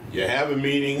meeting, you have a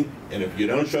meeting, and if you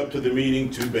don't show up to the meeting,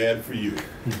 too bad for you.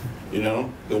 You know,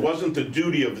 it wasn't the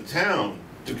duty of the town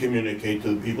to communicate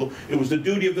to the people, it was the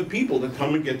duty of the people to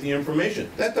come and get the information.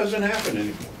 That doesn't happen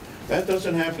anymore. That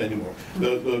doesn't happen anymore.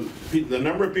 The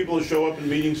number of people that show up in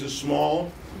meetings is small.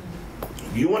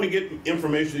 If you want to get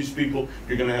information to these people,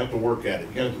 you're going to have to work at it.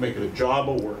 You're going to have to make it a job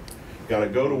of work. You got to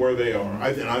go to where they are.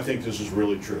 I think this is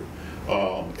really true.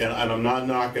 And I'm not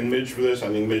knocking Midge for this. I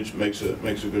think Midge makes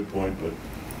a good point, but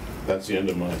that's the end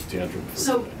of my tantrum.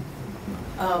 So,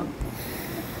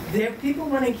 there, people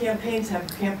running campaigns have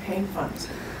campaign funds.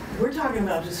 We're talking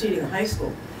about just heating a high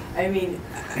school. I mean,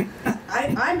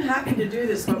 I'm happy to do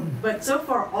this, but so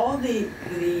far, all the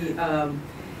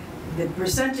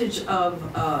percentage of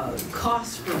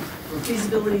costs for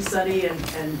feasibility study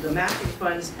and the matching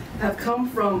funds have come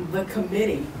from the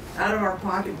committee out of our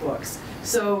pocketbooks.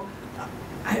 So,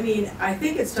 I mean, I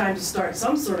think it's time to start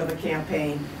some sort of a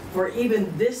campaign for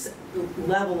even this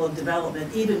level of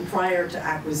development, even prior to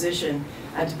acquisition,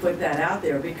 and to put that out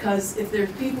there. Because if there's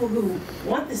people who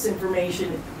want this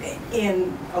information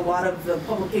in a lot of the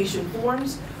publication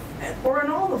forms, or in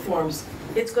all the forms,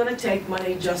 it's going to take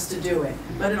money just to do it.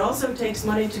 But it also takes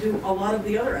money to do a lot of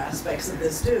the other aspects of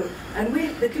this too. And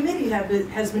the committee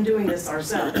has been doing this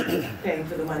ourselves, paying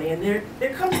for the money. And there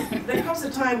comes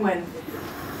a time when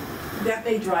that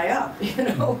may dry up, you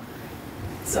know.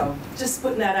 So just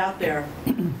putting that out there.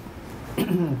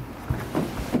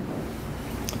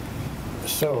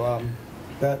 So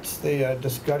that's the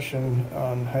discussion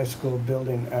on high school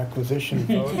building acquisition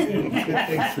vote.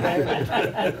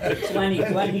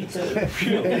 2022.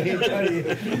 Anybody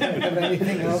have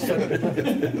anything else?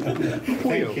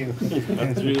 Thank you.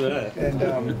 Through that. And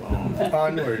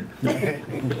onward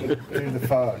through the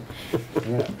fog.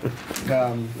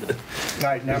 Yeah.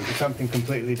 Right, now for something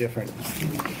completely different.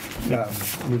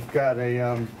 We've got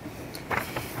a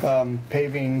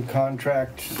paving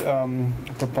contract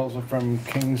proposal from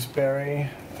Kingsbury,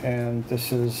 and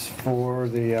this is for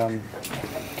the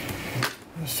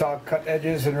saw cut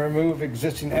edges and remove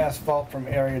existing asphalt from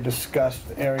area discussed.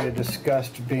 Area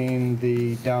discussed being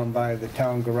the down by the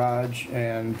town garage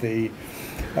and the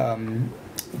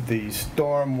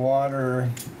storm water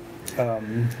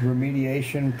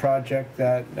remediation project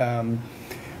that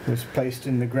was placed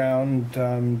in the ground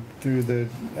through the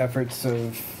efforts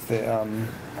of the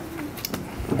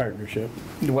Partnership.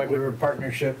 the White River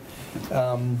Partnership.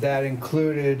 That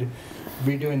included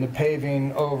redoing the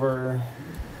paving over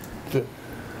the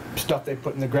stuff they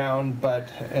put in the ground, but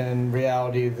in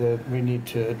reality we need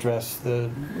to address the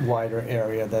wider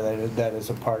area that is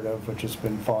a part of, which has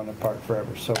been falling apart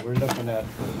forever. So we're looking at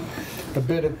a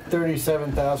bid of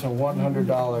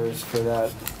 $37,100 for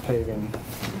that paving.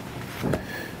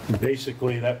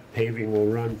 Basically, that paving will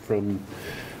run from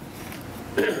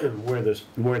where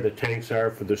the tanks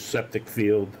are for the septic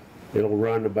field. It'll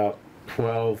run about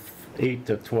 8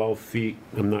 to 12 feet.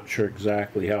 I'm not sure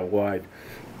exactly how wide,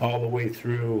 all the way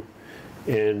through.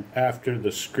 And after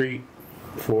the screed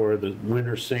for the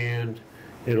winter sand,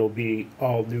 it'll be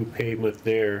all new pavement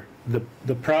there.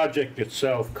 The project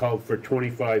itself called for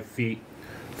 25 feet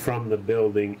from the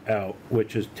building out,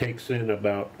 which takes in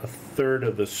about a third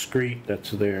of the screed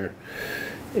that's there.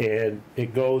 And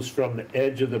it goes from the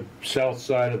edge of the south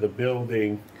side of the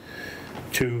building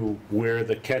to where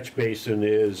the catch basin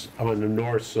is on the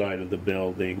north side of the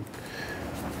building.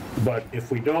 But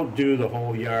if we don't do the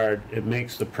whole yard, it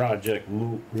makes the project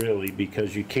moot, really,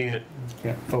 because you can't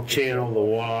channel the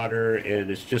water, and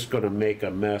it's just going to make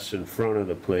a mess in front of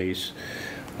the place.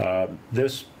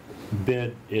 This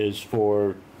bid is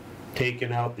for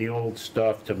taking out the old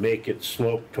stuff to make it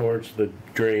slope towards the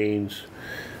drains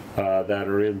that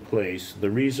are in place. The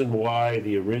reason why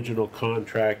the original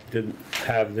contract didn't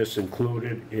have this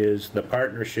included is the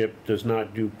partnership does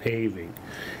not do paving.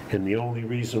 And the only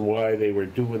reason why they were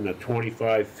doing the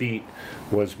 25 feet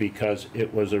was because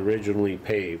it was originally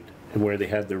paved and where they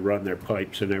had to run their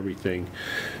pipes and everything.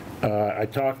 I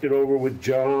talked it over with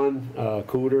John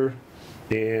Cooter,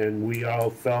 and we all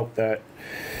felt that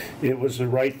it was the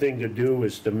right thing to do,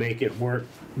 is to make it work,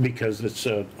 because it's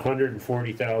a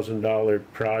 $140,000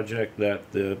 project that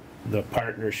the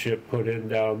partnership put in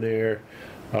down there.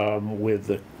 With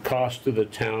the cost to the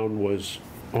town was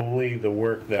only the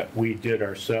work that we did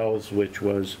ourselves, which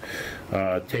was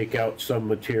take out some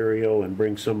material and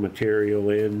bring some material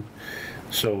in.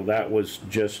 So that was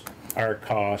just our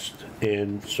cost.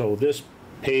 And so this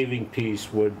paving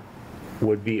piece would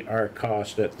be our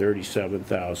cost at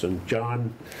 $37,000.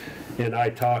 John and I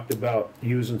talked about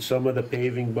using some of the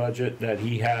paving budget that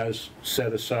he has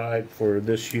set aside for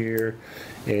this year,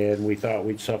 and we thought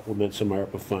we'd supplement some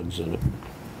ARPA funds in it.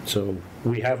 So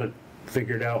we haven't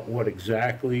figured out what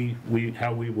exactly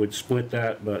how we would split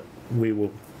that, but we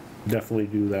will definitely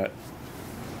do that.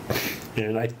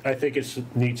 And I think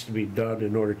it needs to be done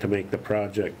in order to make the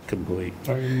project complete.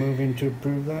 Are you moving to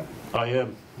approve that? I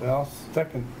am. Well,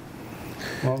 second.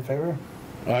 All in favor?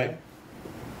 Aye.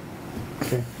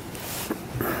 Okay.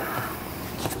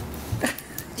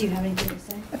 Do you have anything to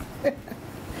say?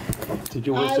 Did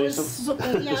you want to say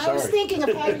something? Yeah, I was thinking of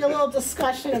having a little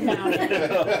discussion about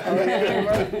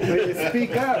it.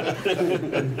 Speak up.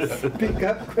 Speak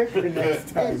up quicker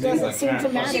next time. It doesn't seem to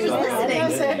matter now,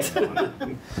 does it?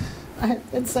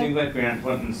 It's Seems like we aren't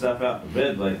putting stuff out to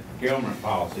bid like Gilmer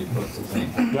policy puts the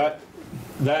thing.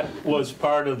 That was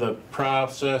part of the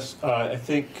process. I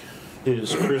think,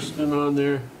 is Kristen on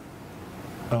there?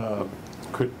 The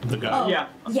guy? Oh, Yeah.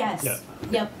 yes, Yeah.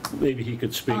 yep. Maybe he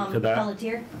could speak to that.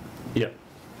 Pelletier? Yeah.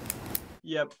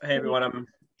 Yep. Hey, everyone. I'm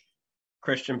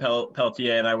Christian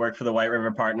Pelletier, and I work for the White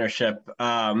River Partnership.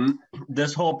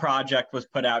 This whole project was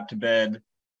put out to bid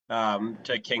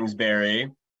to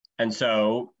Kingsbury, and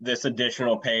so this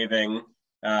additional paving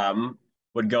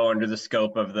would go under the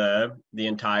scope of the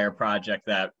entire project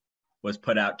that was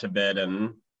put out to bid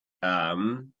in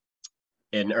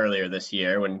earlier this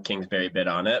year when Kingsbury bid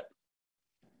on it.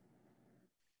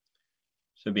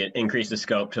 So it'd be an increase of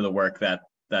scope to the work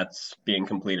that's being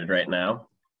completed right now.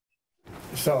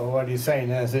 So what he's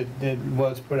saying is it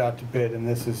was put out to bid, and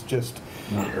this is just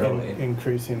Not really.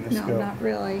 increasing the No, scope. not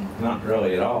really. Not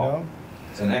really at all. No?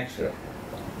 It's an extra.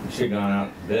 It should have gone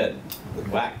out to bid. The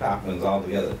blacktopping's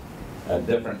altogether a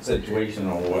different situation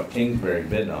on what Kingsbury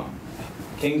bid on.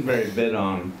 Kingsbury bid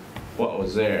on what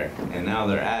was there, and now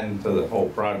they're adding to the whole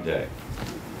project.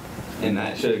 And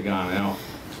that should have gone out.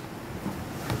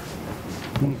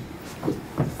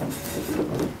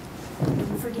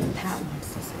 Don't forget Pat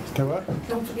wants this. To what?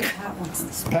 Don't forget Pat wants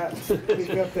this. Pat, speak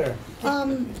up there.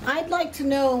 I'd like to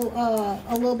know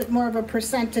a little bit more of a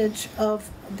percentage of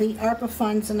the ARPA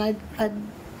funds, and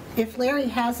if Larry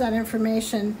has that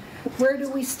information, where do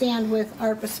we stand with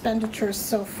ARPA expenditures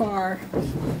so far?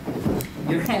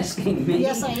 You're asking me?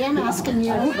 Yes, I am asking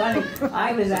you. That's funny.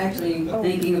 I was actually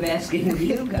thinking of asking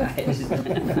you guys.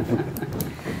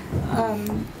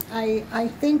 I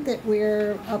think that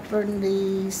we're up in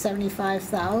the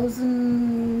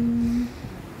 75,000.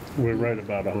 We're right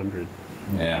about 100.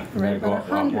 Yeah, Right gotta go about up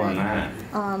a lot more than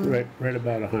 100. that. Right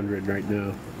about 100 right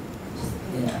now.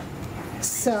 Yeah.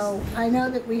 So I know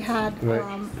that we had Right.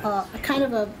 a kind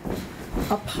of a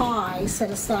pie set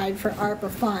aside for ARPA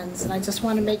funds, and I just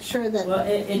want to make sure that Well,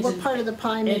 it's what part of the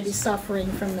pie may be it's- suffering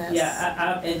from this.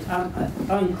 Yeah, it's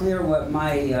unclear what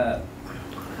my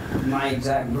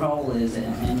exact role is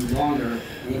any longer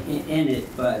in it,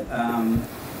 but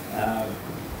I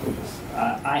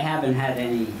haven't had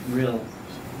any real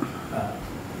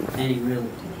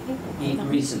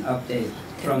recent update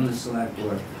from the select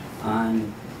board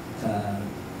on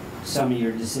some of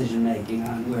your decision making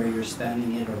on where you're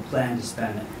spending it or plan to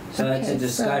spend it. So it's Okay, a so-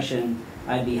 discussion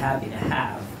I'd be happy to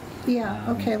have. Yeah,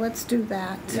 okay, let's do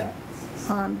that. Yeah.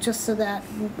 Just so that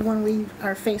when we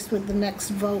are faced with the next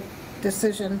vote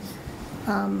decision,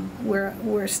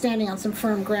 we're standing on some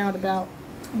firm ground about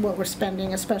what we're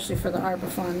spending, especially for the ARPA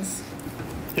funds.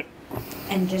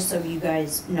 And just so you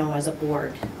guys know, as a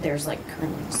board, there's like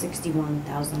currently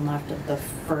 61,000 left of the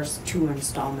first two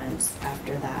installments.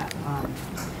 After that,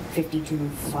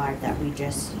 52.5 that we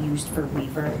just used for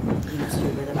Weaver leaves you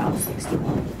with about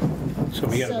 61. So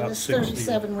we got So about this 60.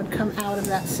 37 would come out of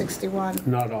that 61.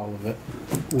 Not all of it.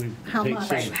 We How take much?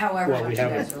 some- Right, however well, much we you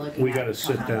haven't- guys are looking We at gotta to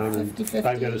sit come down out. and, 50-50.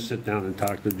 I've gotta sit down and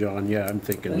talk to John. Yeah, I'm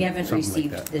thinking We haven't something like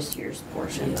received that. this year's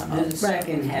portion The of.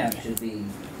 second half should be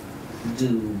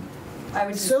due I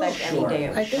would So suspect any day.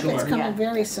 I think it's Sure. coming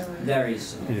very soon. very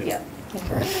soon. Yeah,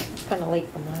 It's kind of late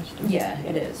from last year. yeah,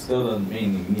 it is. Still doesn't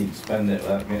mean you need to spend it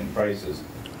without getting prices.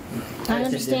 I a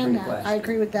understand different that. I question.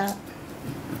 agree with that.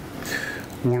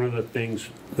 One of the things,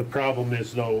 the problem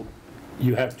is though,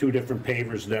 you have two different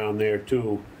pavers down there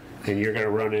too, and you're gonna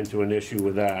run into an issue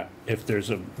with that. If there's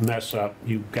a mess up,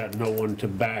 you've got no one to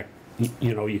back,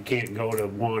 you know, you can't go to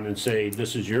one and say,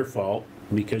 this is your fault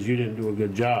because you didn't do a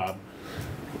good job.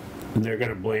 And they're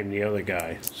gonna blame the other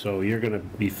guy. So you're gonna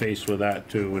be faced with that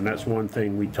too. And that's one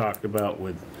thing we talked about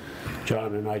with,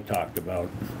 John and I talked about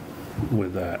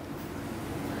with that.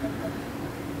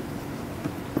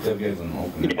 Still gives them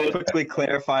open. I'll quickly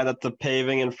clarify that the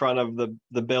paving in front of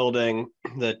the building,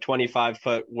 the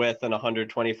 25-foot width and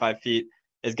 125 feet,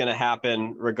 is going to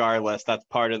happen regardless. That's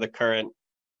part of the current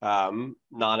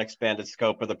non-expanded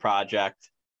scope of the project.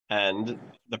 And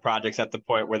the project's at the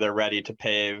point where they're ready to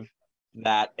pave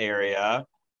that area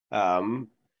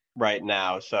right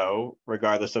now. So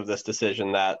regardless of this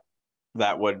decision, that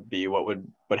would be what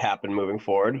would happen moving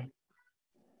forward.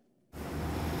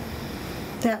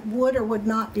 That would or would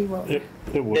not be what? It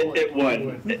will. It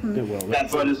would. It will.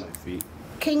 That's what is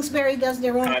Kingsbury does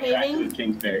their own contracted paving? with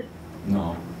Kingsbury.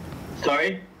 No.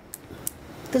 Sorry?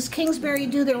 Does Kingsbury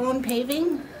do their own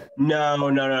paving?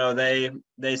 No. They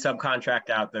subcontract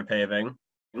out their paving.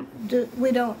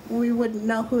 We wouldn't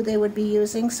know who they would be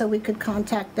using, so we could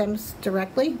contact them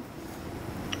directly?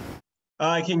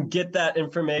 I can get that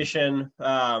information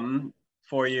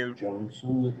for you.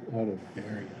 Johnson out of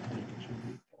area.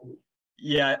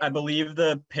 Yeah, I believe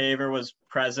the paver was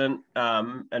present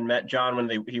and met John when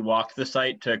he walked the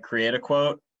site to create a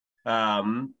quote.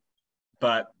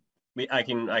 But I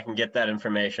can get that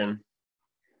information.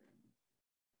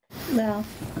 Well,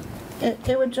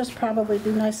 it would just probably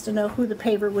be nice to know who the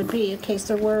paver would be in case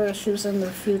there were issues in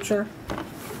the future.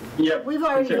 Yep. We've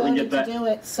already voted to do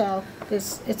it, so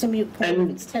it's a moot point.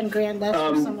 And, it's 10 grand less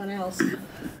for someone else.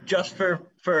 Just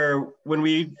for when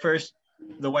we first,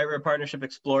 the White River Partnership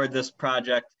explored this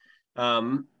project,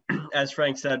 as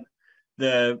Frank said,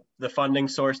 the funding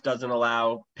source doesn't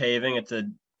allow paving. It's a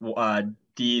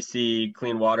DEC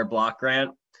Clean Water Block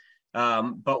Grant.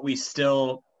 But we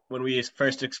still, when we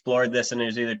first explored this, and it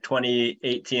was either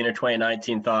 2018 or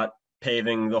 2019, thought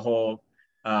paving the whole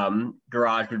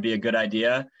garage would be a good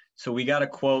idea. So we got a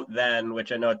quote then,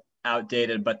 which I know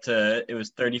outdated, but it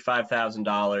was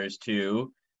 $35,000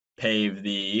 to pave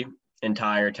the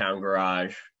entire town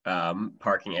garage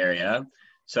parking area.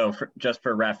 So just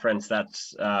for reference,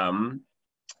 that's a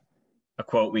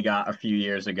quote we got a few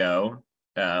years ago.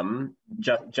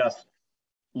 Just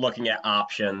looking at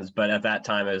options, but at that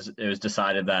time it was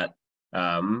decided that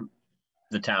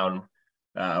the town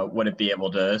wouldn't be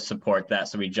able to support that,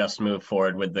 so we just moved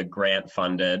forward with the grant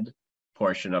funded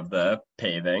portion of the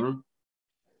paving.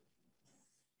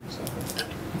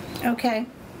 Okay,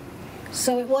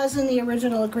 so it was in the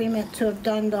original agreement to have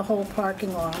done the whole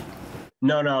parking lot?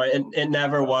 No, it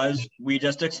never was. We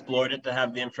just explored it to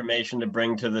have the information to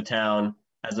bring to the town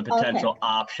as a potential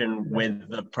option with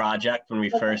the project when we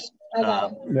first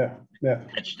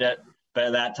pitched it. But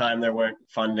at that time, there weren't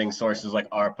funding sources like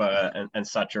ARPA and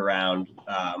such around.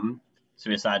 So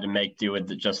we decided to make do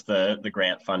with just the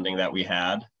grant funding that we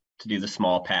had to do the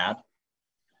small pad.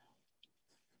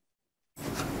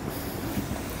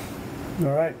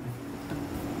 All right.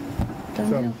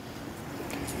 So,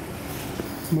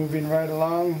 moving right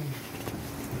along.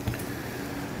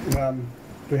 Do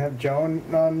we have Joan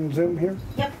on Zoom here?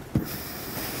 Yep.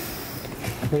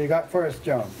 What do you got for us,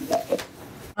 Joan?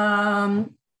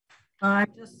 I'm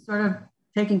just sort of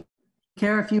taking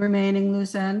care of a few remaining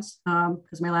loose ends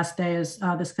because my last day is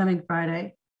this coming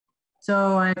Friday.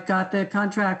 So I've got the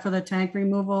contract for the tank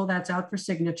removal that's out for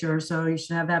signature, so you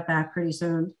should have that back pretty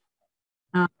soon.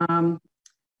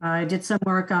 I did some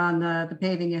work on the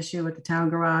paving issue with the town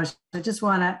garage. I just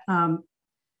want to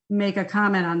make a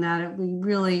comment on that. We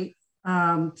really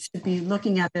should be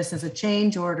looking at this as a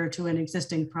change order to an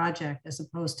existing project as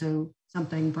opposed to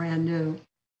something brand new,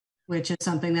 which is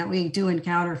something that we do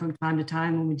encounter from time to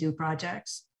time when we do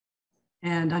projects.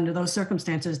 And under those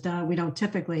circumstances, we don't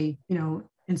typically,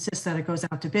 insist that it goes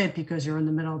out to bid because you're in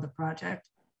the middle of the project.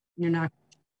 You're not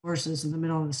horses in the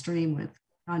middle of the stream with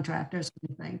contractors or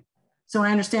anything. So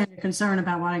I understand your concern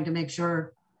about wanting to make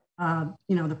sure,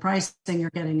 the pricing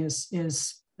you're getting is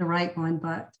the right one,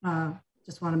 but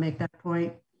just want to make that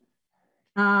point.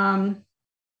 A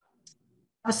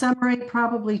summary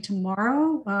probably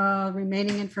tomorrow,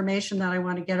 remaining information that I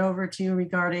want to get over to you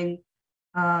regarding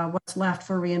what's left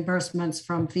for reimbursements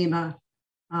from FEMA,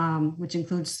 which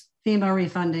includes FEMA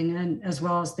refunding and as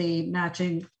well as the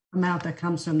matching amount that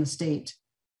comes from the state.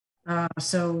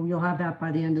 So you'll have that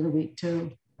by the end of the week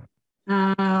too.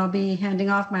 I'll be handing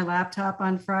off my laptop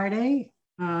on Friday.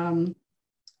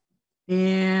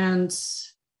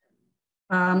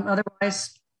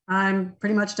 Otherwise, I'm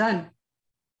pretty much done.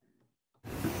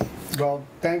 Well,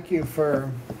 thank you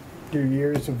for your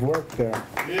years of work there.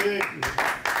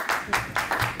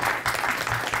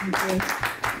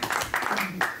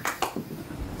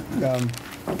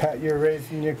 Pat, you're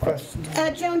raising your question.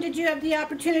 Joan, did you have the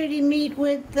opportunity to meet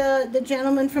with the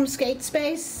gentleman from Skate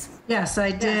Space? Yes,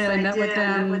 I did. I met with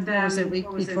them, was it week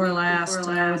before last,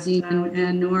 Dean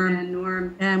and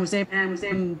Norm, and was able to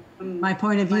give my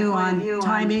point of view on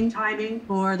timing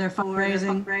for their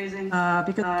fundraising,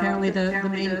 because apparently the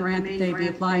main grant that they'd be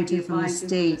applying to from the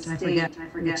state, I forget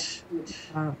which,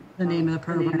 the name of the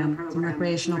program, it's a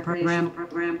recreational program,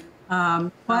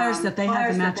 requires that they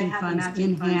have the matching funds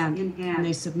in hand when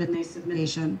they submit the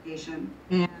application.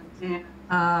 And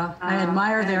I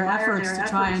admire their efforts to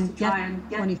try and get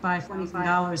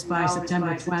 $25,000 by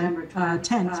September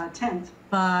 10th,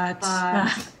 but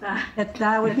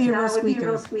that would be a real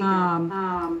squeaker.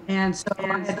 And so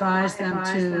I advised them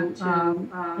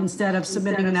to, instead of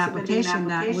submitting an application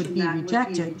that would be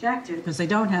rejected because they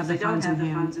don't have the funds in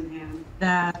hand,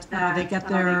 that they get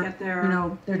their, you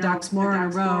know, their ducks more in a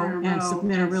row and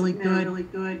submit a really good,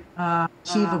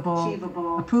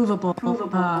 achievable,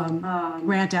 approvable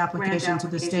grant application to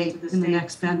the state in the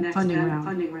next funding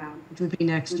round, which would be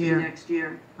next year.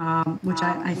 Which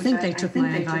I think they took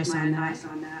my advice on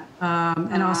that.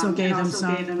 And also gave them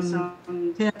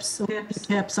some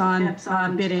tips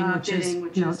on bidding, which is,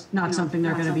 you know, not something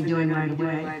they're going to be doing right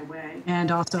away. And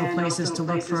also places to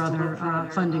look for other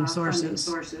funding sources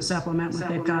to supplement what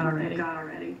they've got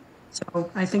already. So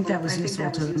I think that was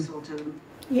useful to them.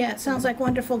 Yeah, it sounds like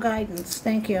wonderful guidance.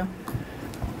 Thank you.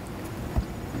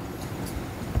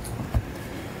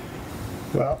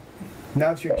 Well,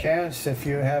 now's your chance if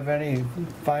you have any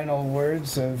final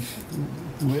words of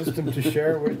wisdom to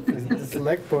share with the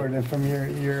select board and from your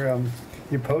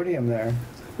podium there.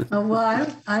 Well,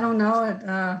 I don't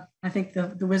know. I think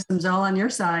the wisdom's all on your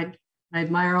side. I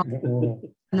admire all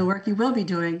the work you will be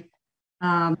doing.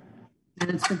 And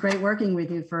it's been great working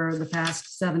with you for the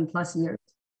past 7+ years.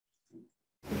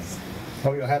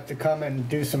 Oh, you'll have to come and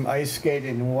do some ice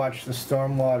skating and watch the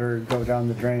stormwater go down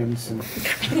the drains. And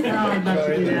I'd love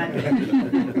to do that.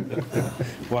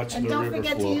 Watch And the don't river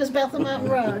forget flow. to use Bethel Mountain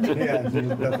Road. Yeah, use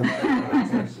Bethel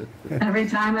Mountain. Every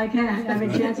time I can, every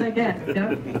chance I get.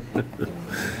 Yep. All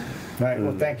right,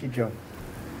 well, thank you, Joe.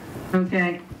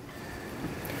 Okay.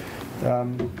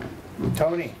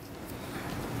 Tony.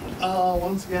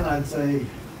 Once again, I'd say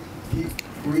keep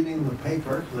reading the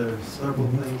paper. There's several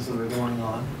things that are going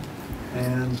on.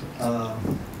 And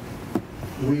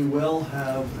we will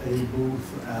have a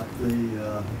booth at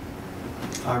the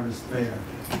Harvest Fair.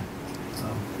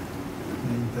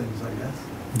 Main things, I guess.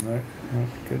 All right,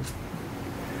 good.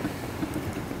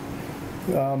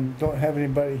 Don't have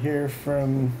anybody here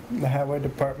from the highway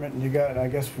department. You got, I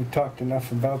guess we talked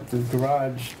enough about the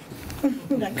garage.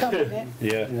 That covered it.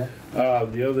 Yeah.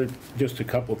 The other, just a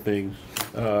couple things.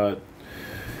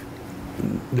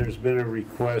 There's been a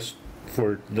request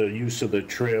for the use of the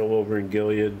trail over in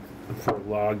Gilead for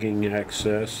logging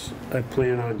access. I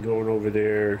plan on going over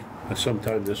there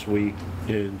sometime this week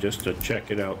and just to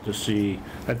check it out to see.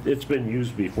 It's been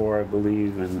used before, I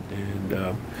believe, and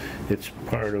it's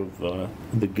part of the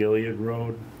Gilead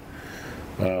Road.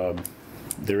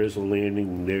 There is a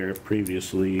landing there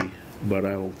previously, but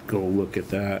I'll go look at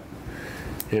that.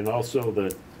 And also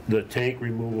the tank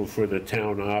removal for the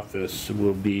town office,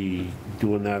 will be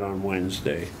doing that on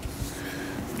Wednesday.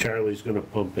 Charlie's gonna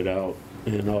pump it out,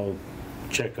 and I'll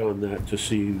check on that to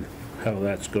see how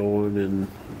that's going, and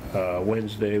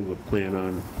Wednesday we'll plan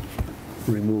on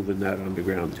removing that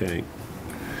underground tank.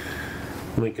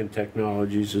 Lincoln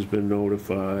Technologies has been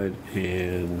notified,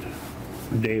 and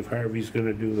Dave Harvey's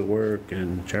gonna do the work,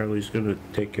 and Charlie's gonna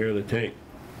take care of the tank.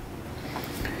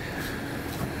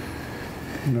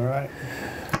 All right.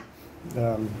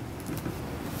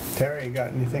 Terry, you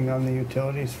got anything on the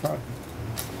utilities front?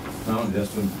 No,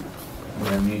 just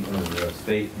when I meet with the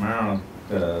state tomorrow,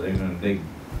 they're gonna dig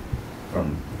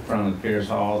from front of the Pierce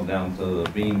Hall down to the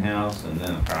Bean House and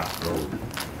then across the road.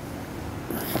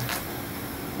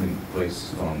 Place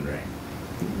storm drain.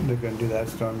 They're gonna do that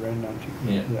storm drain, not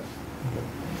you? Yeah. Yeah.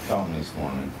 Called me this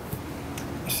morning.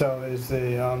 So is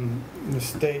the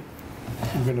state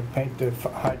gonna paint the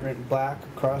hydrant black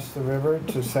across the river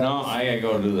to send? No, I gotta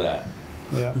go do that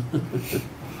Yeah, to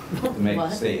make the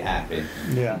state happy.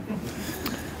 yeah.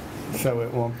 So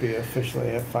it won't be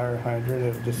officially a fire hydrant,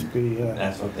 it'll just be,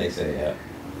 That's what they say, yeah.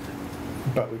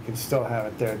 but we can still have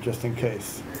it there just in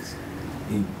case.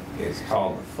 It's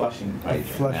called a flushing hydrant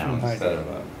Flushing now instead of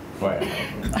a fire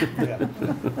hydrant. Yeah,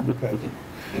 okay.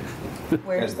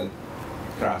 Where's the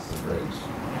across the bridge?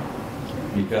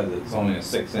 Because it's only a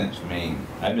 6-inch main.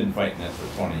 I've been fighting this for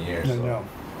 20 years, I so know.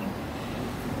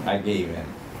 I gave in.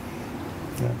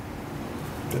 Yeah.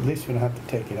 At least we don't have to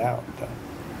take it out, though.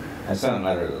 I sent a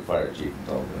letter to the fire chief and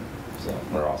told him, so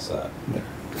we're all set. You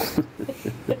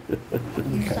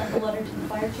sent a letter to the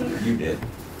fire chief? You did.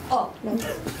 Oh. No.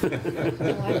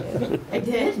 I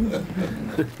did?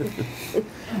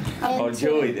 Oh,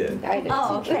 Joey did. I did.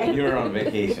 Oh, okay. You were on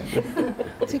vacation.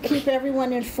 To keep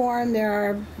everyone informed, there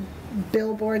are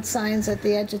billboard signs at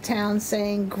the edge of town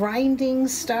saying grinding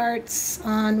starts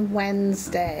on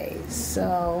Wednesday.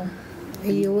 So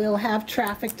you will have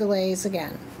traffic delays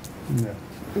again. Yeah.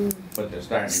 But they're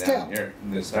starting Still. down here.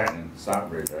 They're starting in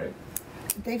Stockbridge, right?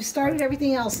 They've started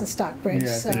everything else in Stockbridge, Yeah,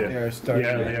 I so. think they are starting.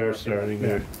 Yeah, they are starting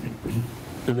there.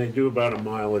 And they do about a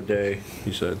mile a day,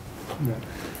 he said. Yeah.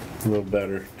 A little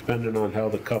better, depending on how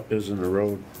the cup is in the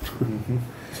road.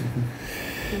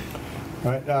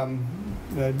 All right,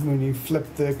 that when you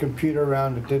flipped the computer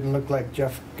around, it didn't look like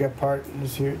Jeff Gephardt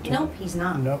is here tonight? Nope, he's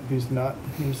not. Nope, he's not.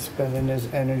 He's spending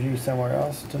his energy somewhere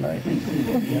else tonight.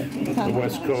 The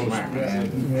West Coast.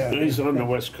 Yeah. He's on the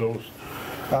West Coast.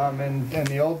 In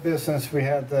the old business, we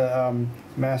had the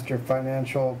master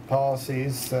financial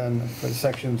policies and for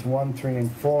sections 1, 3,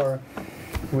 and 4,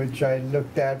 which I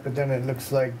looked at, but then it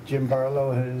looks like Jim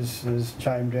Barlow has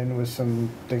chimed in with some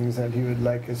things that he would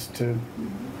like us to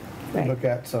look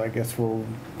at, so I guess we'll...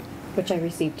 Which I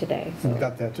received today. We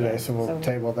got that today, so we'll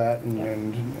table that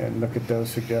and look at those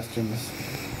suggestions.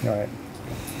 All right.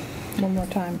 One more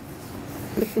time.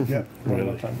 Yep, one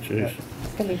more time. Jeez.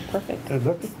 It's gonna be perfect. It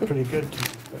looks pretty good.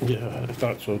 Yeah, I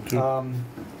thought so too.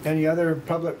 Any other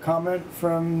public comment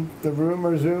from the room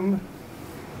or Zoom?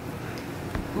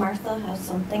 Martha has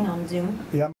something on Zoom.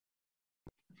 Yep.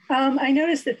 I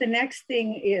noticed that the next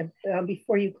thing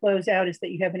before you close out is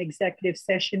that you have an executive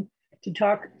session to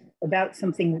talk about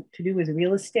something to do with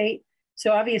real estate.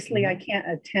 So obviously I can't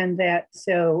attend that.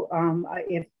 So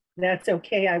if that's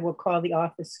okay, I will call the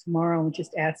office tomorrow and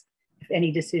just ask if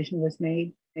any decision was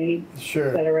made. Sure.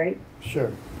 Is that all right? Sure.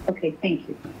 Okay, thank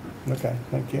you. Okay,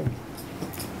 thank you.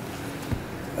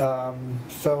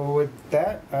 So with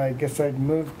that, I guess I'd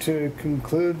move to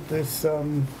conclude this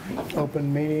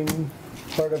open meeting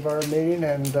part of our meeting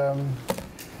and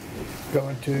go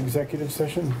into executive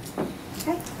session.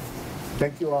 Okay.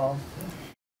 Thank you all.